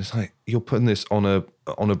this? And it's like, you're putting this on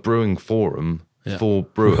a brewing forum for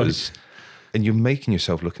brewers, right, and you're making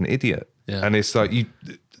yourself look an idiot. Yeah. And it's like,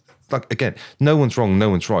 again, no one's wrong, no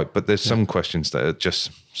one's right, but there's some questions that are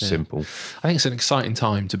just simple. I think it's an exciting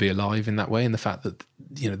time to be alive in that way, in the fact that,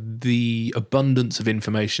 you know, the abundance of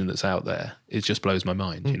information that's out there, it just blows my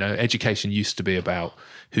mind. You know, education used to be about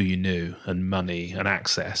who you knew and money and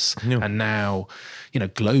access, and now, you know,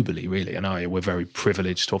 globally, really, and we're very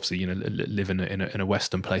privileged to obviously, you know, live in a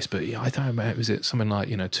Western place. But I don't know, was it something like,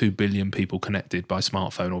 you know, 2 billion people connected by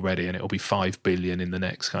smartphone already, and it'll be 5 billion in the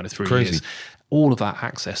next kind of 3 years. All of that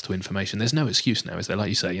access to information. There's no excuse now, is there? Like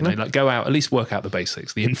you say, you know, like go out, at least work out the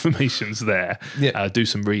basics. The information's there. Yeah. Do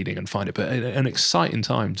some reading and find it. But an exciting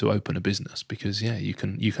time to open a business, because you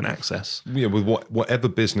can access. Yeah, with whatever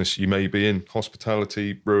business you may be in,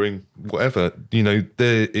 hospitality, brewing, whatever, you know,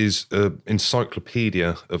 there is an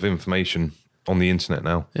encyclopedia of information on the internet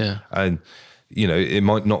now. Yeah. And, you know, it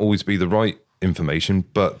might not always be the right information,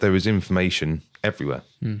 but there is information everywhere,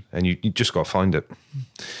 and you just got to find it.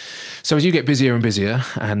 So as you get busier and busier,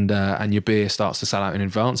 and your beer starts to sell out in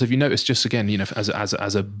advance, have you noticed, just again, you know,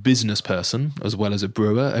 as a business person as well as a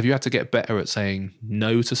brewer, have you had to get better at saying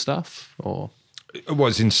no to stuff, or?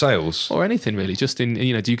 It's in sales or anything really? Just in,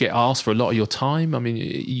 you know, do you get asked for a lot of your time? I mean,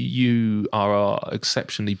 you are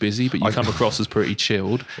exceptionally busy, but you come across as pretty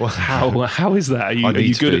chilled. Well, how is that? Are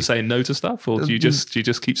you good at saying no to stuff, or do you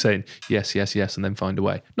just keep saying yes, yes, yes, and then find a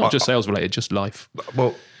way? Not just sales related, just life.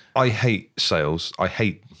 Well, I hate sales. I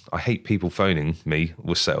hate people phoning me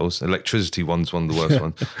with sales. Electricity one's one of the worst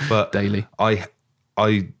ones. But daily. I've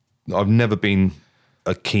never been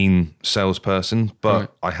a keen salesperson, but right.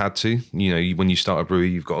 I had to. You know, when you start a brewery,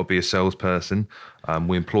 you've got to be a salesperson.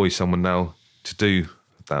 We employ someone now to do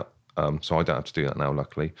that, so I don't have to do that now,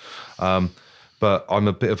 luckily. But I'm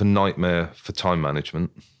a bit of a nightmare for time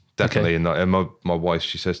management, definitely. Okay. And my wife,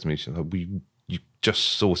 she says to me, she's like, you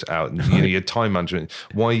just sort it out. And, you know, your time management.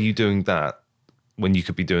 Why are you doing that when you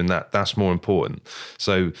could be doing that? That's more important.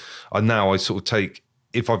 So I sort of take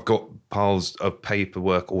if I've got piles of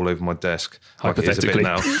paperwork all over my desk, like it is a bit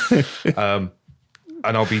now,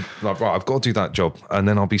 and I'll be like, right, I've got to do that job, and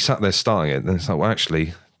then I'll be sat there starting it, then it's like, well,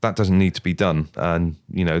 actually, that doesn't need to be done, and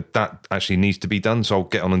that actually needs to be done, so I'll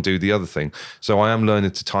get on and do the other thing. So I am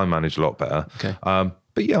learning to time manage a lot better. Okay.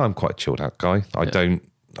 But yeah, I'm quite a chilled out guy.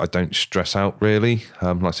 I don't stress out really.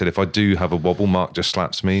 Like I said, if I do have a wobble, Mark just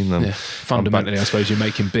slaps me. And then fundamentally, I suppose you're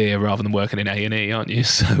making beer rather than working in A&E, aren't you?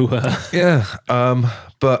 So yeah.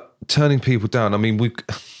 But turning people down, I mean,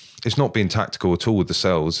 it's not being tactical at all with the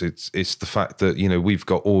sales. It's the fact that we've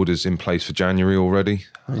got orders in place for January already,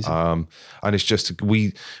 and it's just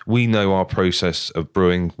we know our process of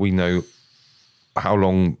brewing. We know how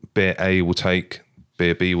long beer A will take,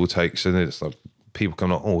 beer B will take. So then it's like people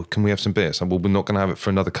come like, oh, can we have some beer? So, well, we're not going to have it for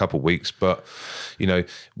another couple of weeks, but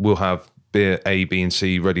we'll have beer A, B, and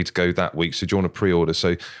C ready to go that week. So do you want to pre-order?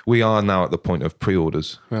 So we are now at the point of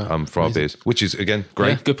pre-orders for our beers, which is again great.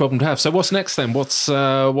 Yeah, good problem to have. So what's next then? What's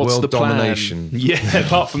World the plan? domination. Yeah,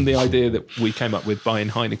 apart from the idea that we came up with buying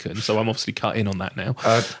Heineken, so I'm obviously cut in on that now.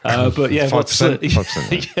 But yeah,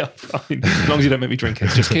 5%. Yeah, fine. As long as you don't make me drink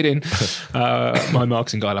it. Just kidding. My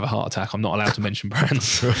marketing guy will have a heart attack. I'm not allowed to mention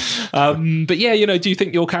brands. But yeah, do you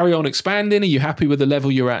think you'll carry on expanding? Are you happy with the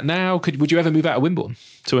level you're at now? Would you ever move out of Wimborne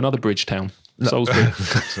to another bridge town? No. Salisbury.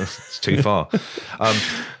 It's too far. I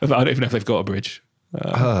don't even know if they've got a bridge.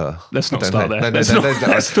 Let's not start there. Let's not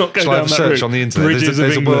go down that search route. On the internet.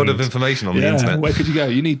 There's a world of information on the internet. Where could you go?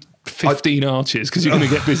 You need 15 arches because you're going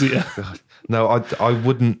to get busier. No, I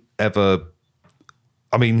wouldn't ever.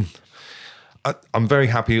 I mean, I'm very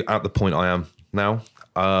happy at the point I am now.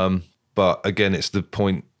 But again, it's the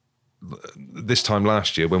point this time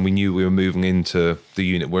last year when we knew we were moving into the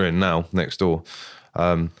unit we're in now, next door.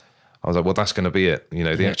 I was like, well, that's going to be it.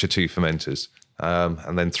 The extra 2 fermenters.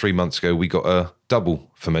 And then 3 months ago, we got a double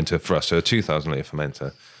fermenter for us, so a 2,000 litre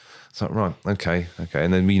fermenter. It's like, right, okay.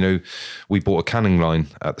 And then, we bought a canning line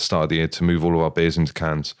at the start of the year to move all of our beers into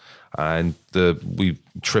cans. And we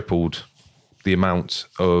tripled the amount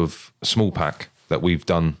of small pack that we've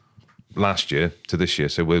done last year to this year.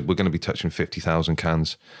 So we're going to be touching 50,000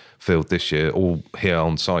 cans filled this year, all here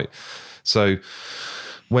on site. So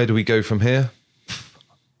where do we go from here?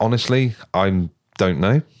 Honestly, I don't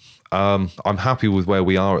know. I'm happy with where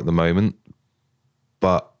we are at the moment,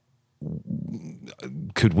 but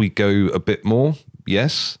could we go a bit more?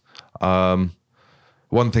 Yes. One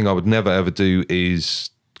thing I would never ever do is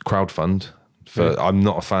crowdfund. I'm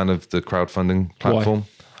not a fan of the crowdfunding platform.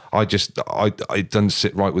 Why? It doesn't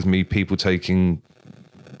sit right with me. People taking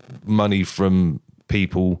money from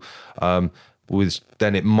people. Then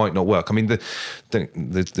it might not work. I mean,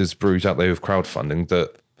 there's breweries out there with crowdfunding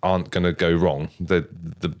that aren't going to go wrong. The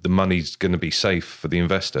money's going to be safe for the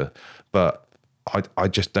investor, but I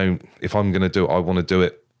just don't. If I'm going to do it, I want to do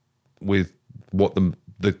it with what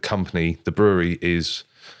the company, the brewery, is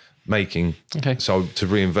making. Okay. So to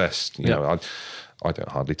reinvest, I don't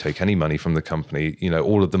hardly take any money from the company.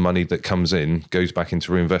 All of the money that comes in goes back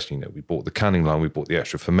into reinvesting. We bought the canning line, we bought the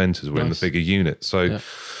extra fermenters, we're in the bigger unit. So. Yeah.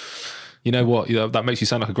 You know what? That makes you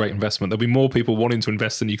sound like a great investment. There'll be more people wanting to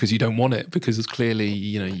invest in you because you don't want it, because it's clearly,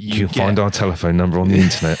 you can find our telephone number on the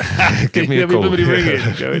internet. Give me a call. Everybody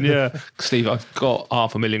ringing, going, Steve, I've got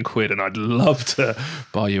 £500,000 and I'd love to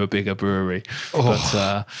buy you a bigger brewery. But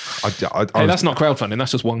hey, that's not crowdfunding.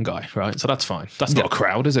 That's just one guy, right? So that's fine. That's not a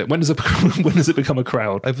crowd, is it? When does it become a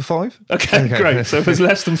crowd? Over 5? Okay, great. So if there's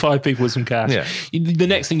less than 5 people with some cash, the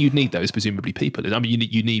next thing you'd need though is presumably people. I mean,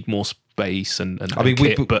 you need more space and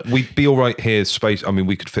we'd be all right here. Space. I mean,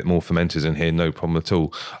 we could fit more fermenters in here, no problem at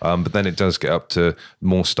all. But then it does get up to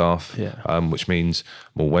more staff, which means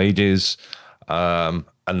more wages.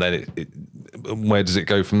 And then where does it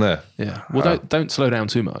go from there? Yeah. Well, don't slow down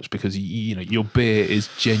too much, because your beer is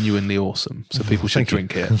genuinely awesome, so people should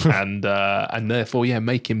drink it, and therefore,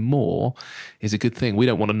 making more is a good thing. We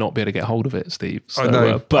don't want to not be able to get hold of it, Steve. So, I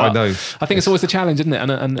know. But I know. I think it's always the challenge, isn't it?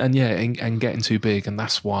 And getting too big, and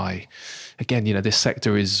that's why. Again, this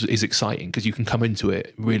sector is exciting because you can come into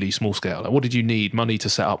it really small scale. Like, what did you need money to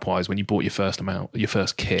set up wise when you bought your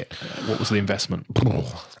first kit? What was the investment?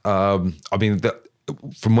 I mean,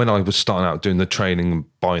 from when I was starting out doing the training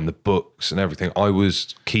and buying the books and everything, I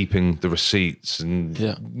was keeping the receipts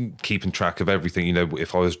and keeping track of everything.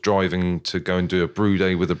 If I was driving to go and do a brew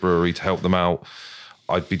day with a brewery to help them out,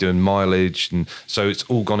 I'd be doing mileage, and so it's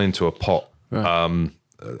all gone into a pot. Right.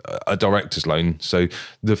 A director's loan. So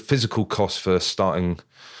the physical cost for starting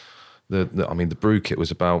the brew kit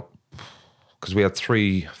was about because we had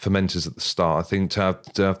 3 fermenters at the start. I think to have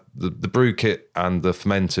the brew kit and the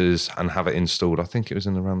fermenters and have it installed, I think it was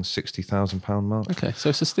in around the £60,000 mark. Okay, so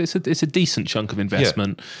it's a decent chunk of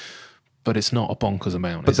investment, but it's not a bonkers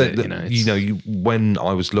amount. But is when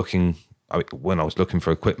I was looking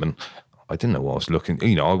for equipment, I didn't know what I was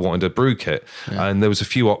looking. I wanted a brew kit, and there was a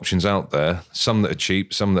few options out there. Some that are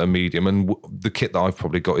cheap, some that are medium, and the kit that I've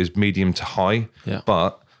probably got is medium to high. Yeah.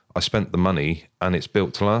 But I spent the money, and it's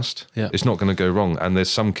built to last. Yeah. It's not going to go wrong. And there's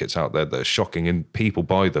some kits out there that are shocking, and people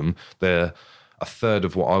buy them. They're a third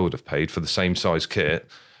of what I would have paid for the same size kit,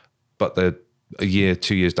 but they're a year,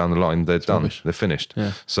 2 years down the line, they're done. Rubbish. They're finished.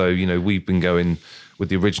 Yeah. So we've been going with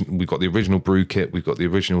the original. We've got the original brew kit. We've got the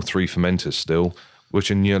original 3 fermenters still, which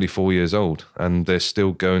are nearly 4 years old, and they're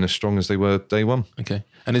still going as strong as they were day one. Okay.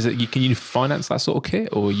 And can you finance that sort of kit,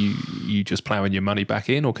 or you just ploughing your money back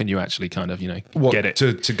in, or can you actually kind of get it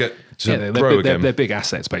to grow again? They're big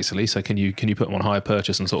assets basically. So can you put them on hire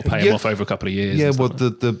purchase and sort of pay them off over a couple of years? Yeah. Well,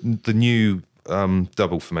 the new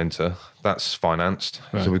double fermenter, that's financed.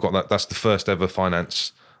 Right. So we've got that. That's the first ever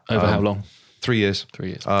finance. Over how long? 3 years. 3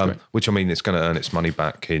 years. Which it's going to earn its money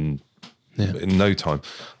back in no time.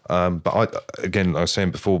 But I was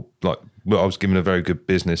saying before, I was given a very good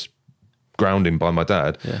business grounding by my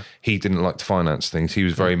dad. Yeah. He didn't like to finance things. He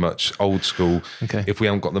was very much old school. Okay. If we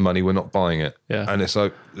haven't got the money, we're not buying it. Yeah. And it's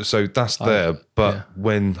like, so that's there. But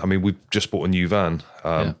we've just bought a new van,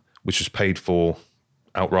 which was paid for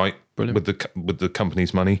outright. Brilliant. with the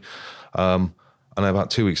company's money. And about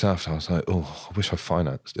 2 weeks after, I was like, oh, I wish I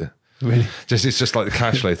financed it. Really? It's just like the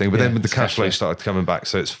cash flow thing. But then with the cash flow started coming back,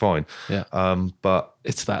 so it's fine. Yeah. But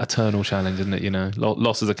it's that eternal challenge, isn't it?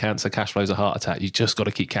 Loss is a cancer, cash flow is a heart attack. You just got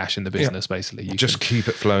to keep cash in the business, basically. Keep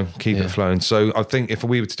it flowing, it flowing. So I think if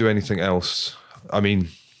we were to do anything else, we're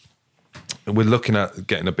looking at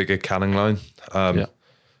getting a bigger canning line. And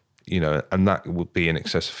that would be in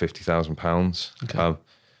excess of £50,000. Okay.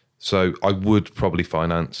 So I would probably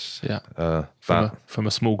finance that from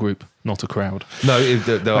a small group, not a crowd. No, Okay.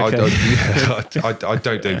 I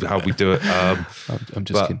don't know how we do it. I'm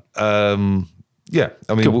just kidding. Cool.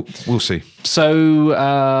 We'll see. So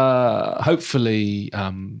hopefully,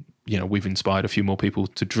 we've inspired a few more people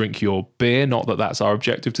to drink your beer. Not that that's our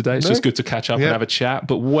objective today. It's just good to catch up and have a chat.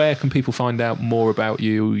 But where can people find out more about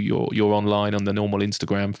you? You're online on the normal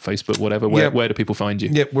Instagram, Facebook, whatever. Where do people find you?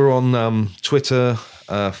 Yeah, we're on Twitter,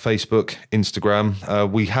 Facebook,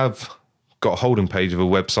 Instagram. We have got a holding page of a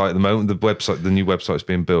website at the moment. The new website's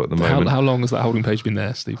being built at the moment. How long has that holding page been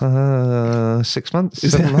there, Steve? 6 months,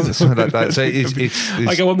 7 months, something like that. So it's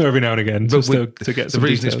I go on there every now and again to get some the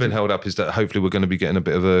reason details. It's been held up is that hopefully we're going to be getting a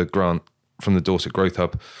bit of a grant from the Dorset Growth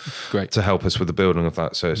Hub to help us with the building of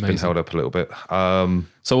that. So it's been held up a little bit.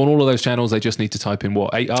 So on all of those channels, they just need to type in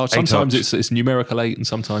 8 Arch. Sometimes it's numerical 8 and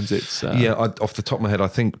sometimes it's... off the top of my head, I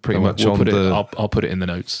think pretty much I'll put it in the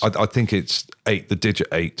notes. I think it's 8, the digit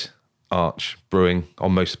 8 Arch Brewing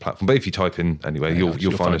on most platforms. But if you type in anyway,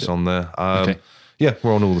 you'll find us on there. Okay. Yeah,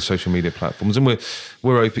 we're on all the social media platforms, and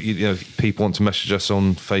we're open. If people want to message us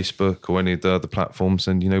on Facebook or any of the other platforms,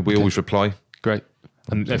 and we always reply. Great.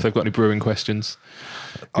 And if they've got any brewing questions,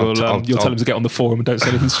 you'll tell them to get on the forum and don't say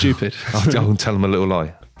anything stupid. I'll tell them a little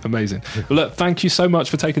lie. Amazing. Well, look, thank you so much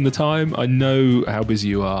for taking the time. I know how busy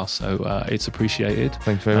you are, so it's appreciated.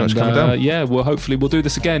 Thank you very much for coming down. Yeah, well, hopefully we'll do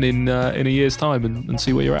this again in a year's time and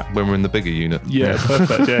see where you're at. When we're in the bigger unit. Yeah,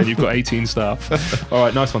 perfect. Yeah, you've got 18 staff. All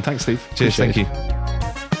right, nice one. Thanks, Steve. Cheers, thank you.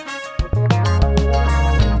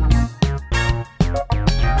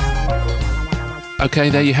 Okay,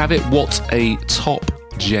 there you have it. What a top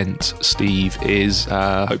gent Steve is.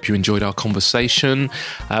 Hope you enjoyed our conversation.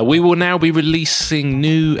 We will now be releasing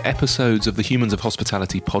new episodes of the Humans of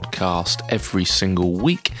Hospitality podcast every single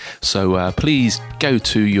week. So please go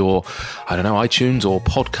to your, iTunes or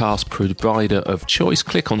podcast provider of choice.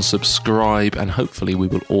 Click on subscribe and hopefully we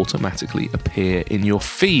will automatically appear in your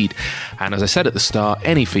feed. And as I said at the start,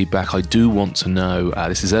 any feedback I do want to know.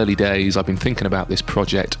 This is early days. I've been thinking about this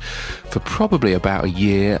project for probably about a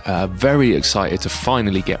year. Very excited to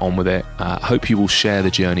finally get on with it. Hope you will share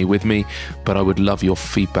the journey with me, but I would love your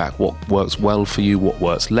feedback. What works well for you? What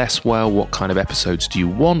works less well? What kind of episodes do you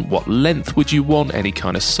want? What length would you want? Any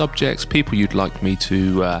kind of subjects, people you'd like me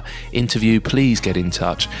to interview? Please get in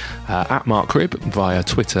touch at Mark Cribb via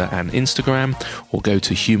Twitter and Instagram, or go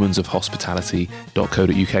to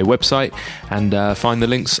humansofhospitality.co.uk website and find the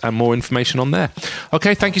links and more information on there.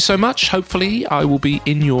 Okay, thank you so much. Hopefully I will be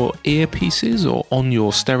in your earpieces or on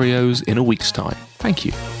your stereos in a week's time. Thank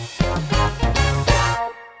you.